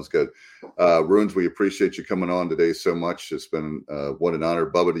 It sounds good. Runes, we appreciate you coming on today so much. It's been what an honor.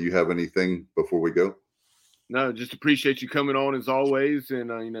 Bubba, do you have anything before we go? No, just appreciate you coming on as always. And,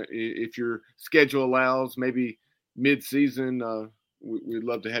 if your schedule allows, maybe mid-season, we'd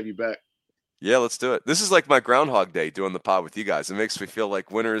love to have you back. Yeah, let's do it. This is like my Groundhog Day doing the pod with you guys. It makes me feel like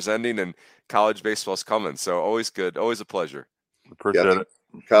winter is ending and college baseball's coming. So always good. Always a pleasure. Appreciate it.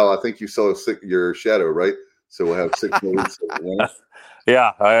 Kyle, I think you saw your shadow, right? So we'll have 6 more weeks of winter.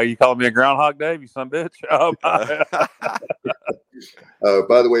 Yeah. You calling me a Groundhog Day, you son of a bitch?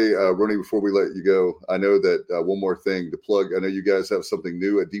 By the way, Rooney, before we let you go, I know that one more thing to plug. I know you guys have something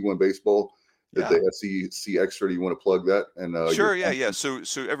new at D1Baseball. The SEC Extra, do you want to plug that? And sure, yeah. So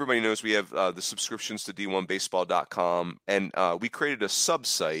everybody knows we have the subscriptions to D1Baseball.com, and we created a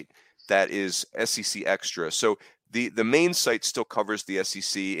sub-site that is SEC Extra. So the main site still covers the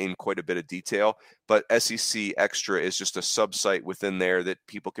SEC in quite a bit of detail, but SEC Extra is just a sub-site within there that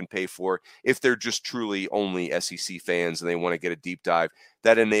people can pay for if they're just truly only SEC fans and they want to get a deep dive.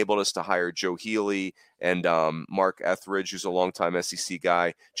 That enabled us to hire Joe Healy and Mark Etheridge, who's a longtime SEC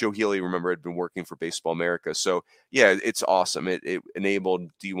guy. Joe Healy, remember, had been working for Baseball America. So, yeah, it's awesome. It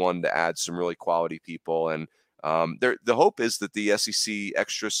enabled D1 to add some really quality people. And the hope is that the SEC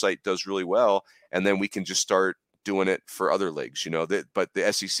Extra site does really well, and then we can just start doing it for other leagues, but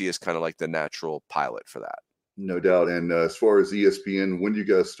the SEC is kind of like the natural pilot for that. No doubt. And as far as ESPN, when do you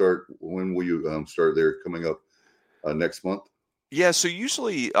guys start? When will you start there coming up next month? Yeah, so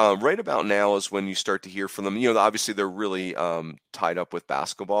usually right about now is when you start to hear from them. Obviously they're really tied up with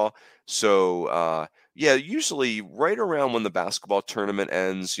basketball. So, usually right around when the basketball tournament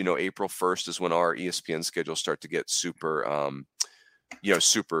ends, April 1st is when our ESPN schedules start to get super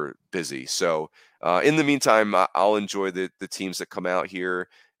busy. So in the meantime, I'll enjoy the teams that come out here.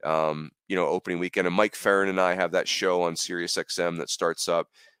 opening weekend. And Mike Farron and I have that show on SiriusXM that starts up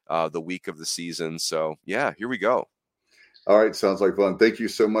the week of the season. So yeah, here we go. All right. Sounds like fun. Thank you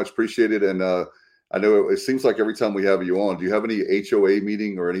so much. Appreciate it. And I know it seems like every time we have you on, do you have any HOA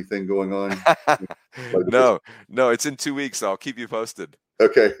meeting or anything going on? No, it's in 2 weeks. So I'll keep you posted.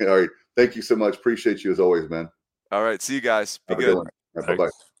 Okay. All right. Thank you so much. Appreciate you as always, man. All right. See you guys. Be Have a good. one. Right, bye-bye.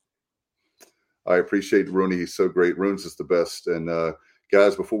 I appreciate Rooney. He's so great. Rooney's is the best. And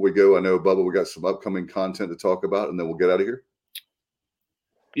guys, before we go, I know, Bubba, we got some upcoming content to talk about, and then we'll get out of here.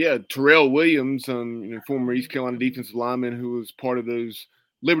 Yeah, Terrell Williams, former East Carolina defensive lineman who was part of those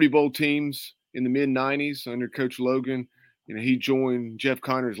Liberty Bowl teams in the mid-'90s under Coach Logan. He joined Jeff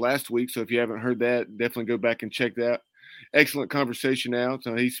Connors last week, so if you haven't heard that, definitely go back and check that. Excellent conversation out.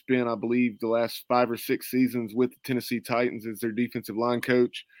 He spent, I believe, the last 5 or 6 seasons with the Tennessee Titans as their defensive line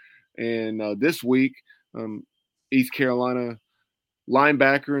coach. And this week, East Carolina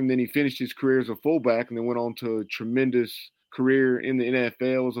linebacker, and then he finished his career as a fullback and then went on to a tremendous career in the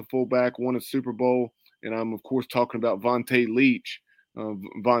NFL as a fullback, won a Super Bowl. And I'm, of course, talking about Vontae Leach.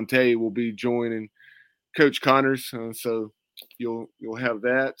 Vontae will be joining Coach Connors. So you'll have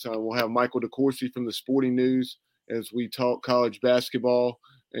that. We'll have Michael DeCourcy from the Sporting News as we talk college basketball,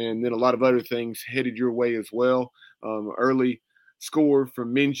 and then a lot of other things headed your way as well. Early score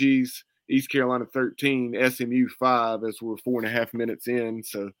from Minji's East Carolina 13, SMU 5 as we're 4.5 minutes in.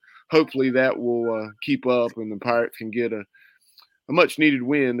 So hopefully that will keep up and the Pirates can get a much-needed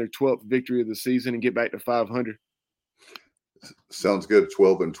win, their 12th victory of the season, and get back to 500. Sounds good.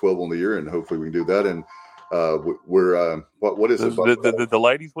 12-12 on the year, and hopefully we can do that. And we're what is it? The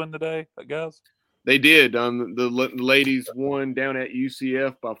ladies win today, guys? They did. The ladies won down at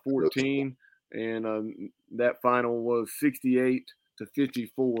UCF by 14, and that final was 68-54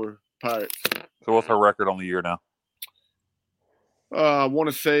 Pirates. So what's our record on the year now? I want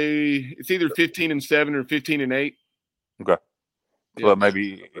to say it's either 15-7 or 15-8. Okay. So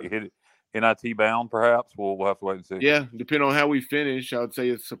maybe hit NIT bound, perhaps. We'll have to wait and see. Yeah, depending on how we finish, I would say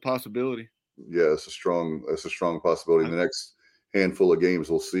it's a possibility. Yeah, it's a strong possibility. In the next handful of games,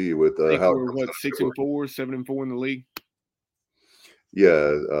 we'll see with how we're 6-4, 7-4 in the league.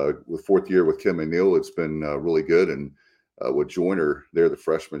 Yeah, with fourth year with Kim and Neal, it's been really good. And with Joyner, they're the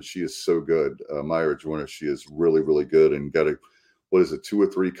freshman. She is so good. Myra Joyner, she is really, really good, and got 2 or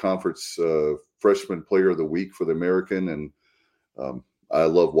 3 conference freshman player of the week for the American. And I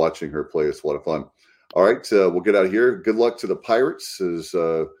love watching her play. It's a lot of fun. All right, we'll get out of here. Good luck to the Pirates. As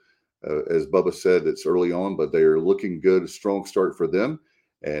Bubba said, it's early on, but they are looking good. A strong start for them.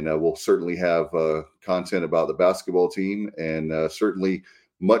 And we'll certainly have content about the basketball team and certainly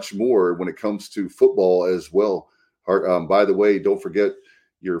much more when it comes to football as well. By the way, don't forget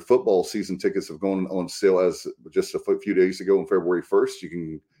your football season tickets have gone on sale as just a few days ago on February 1st. You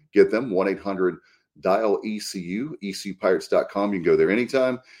can get them 1-800-DIAL-ECU, ecupirates.com. You can go there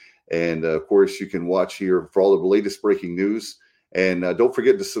anytime. And, of course, you can watch here for all of the latest breaking news. And don't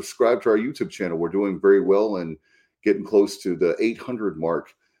forget to subscribe to our YouTube channel. We're doing very well and getting close to the 800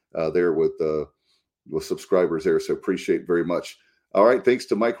 mark there with subscribers there. So appreciate very much. All right. Thanks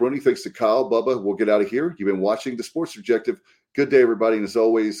to Mike Rooney. Thanks to Kyle. Bubba. We'll get out of here. You've been watching The Sports Objective. Good day, everybody. And as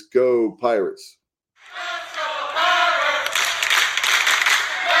always, go Pirates.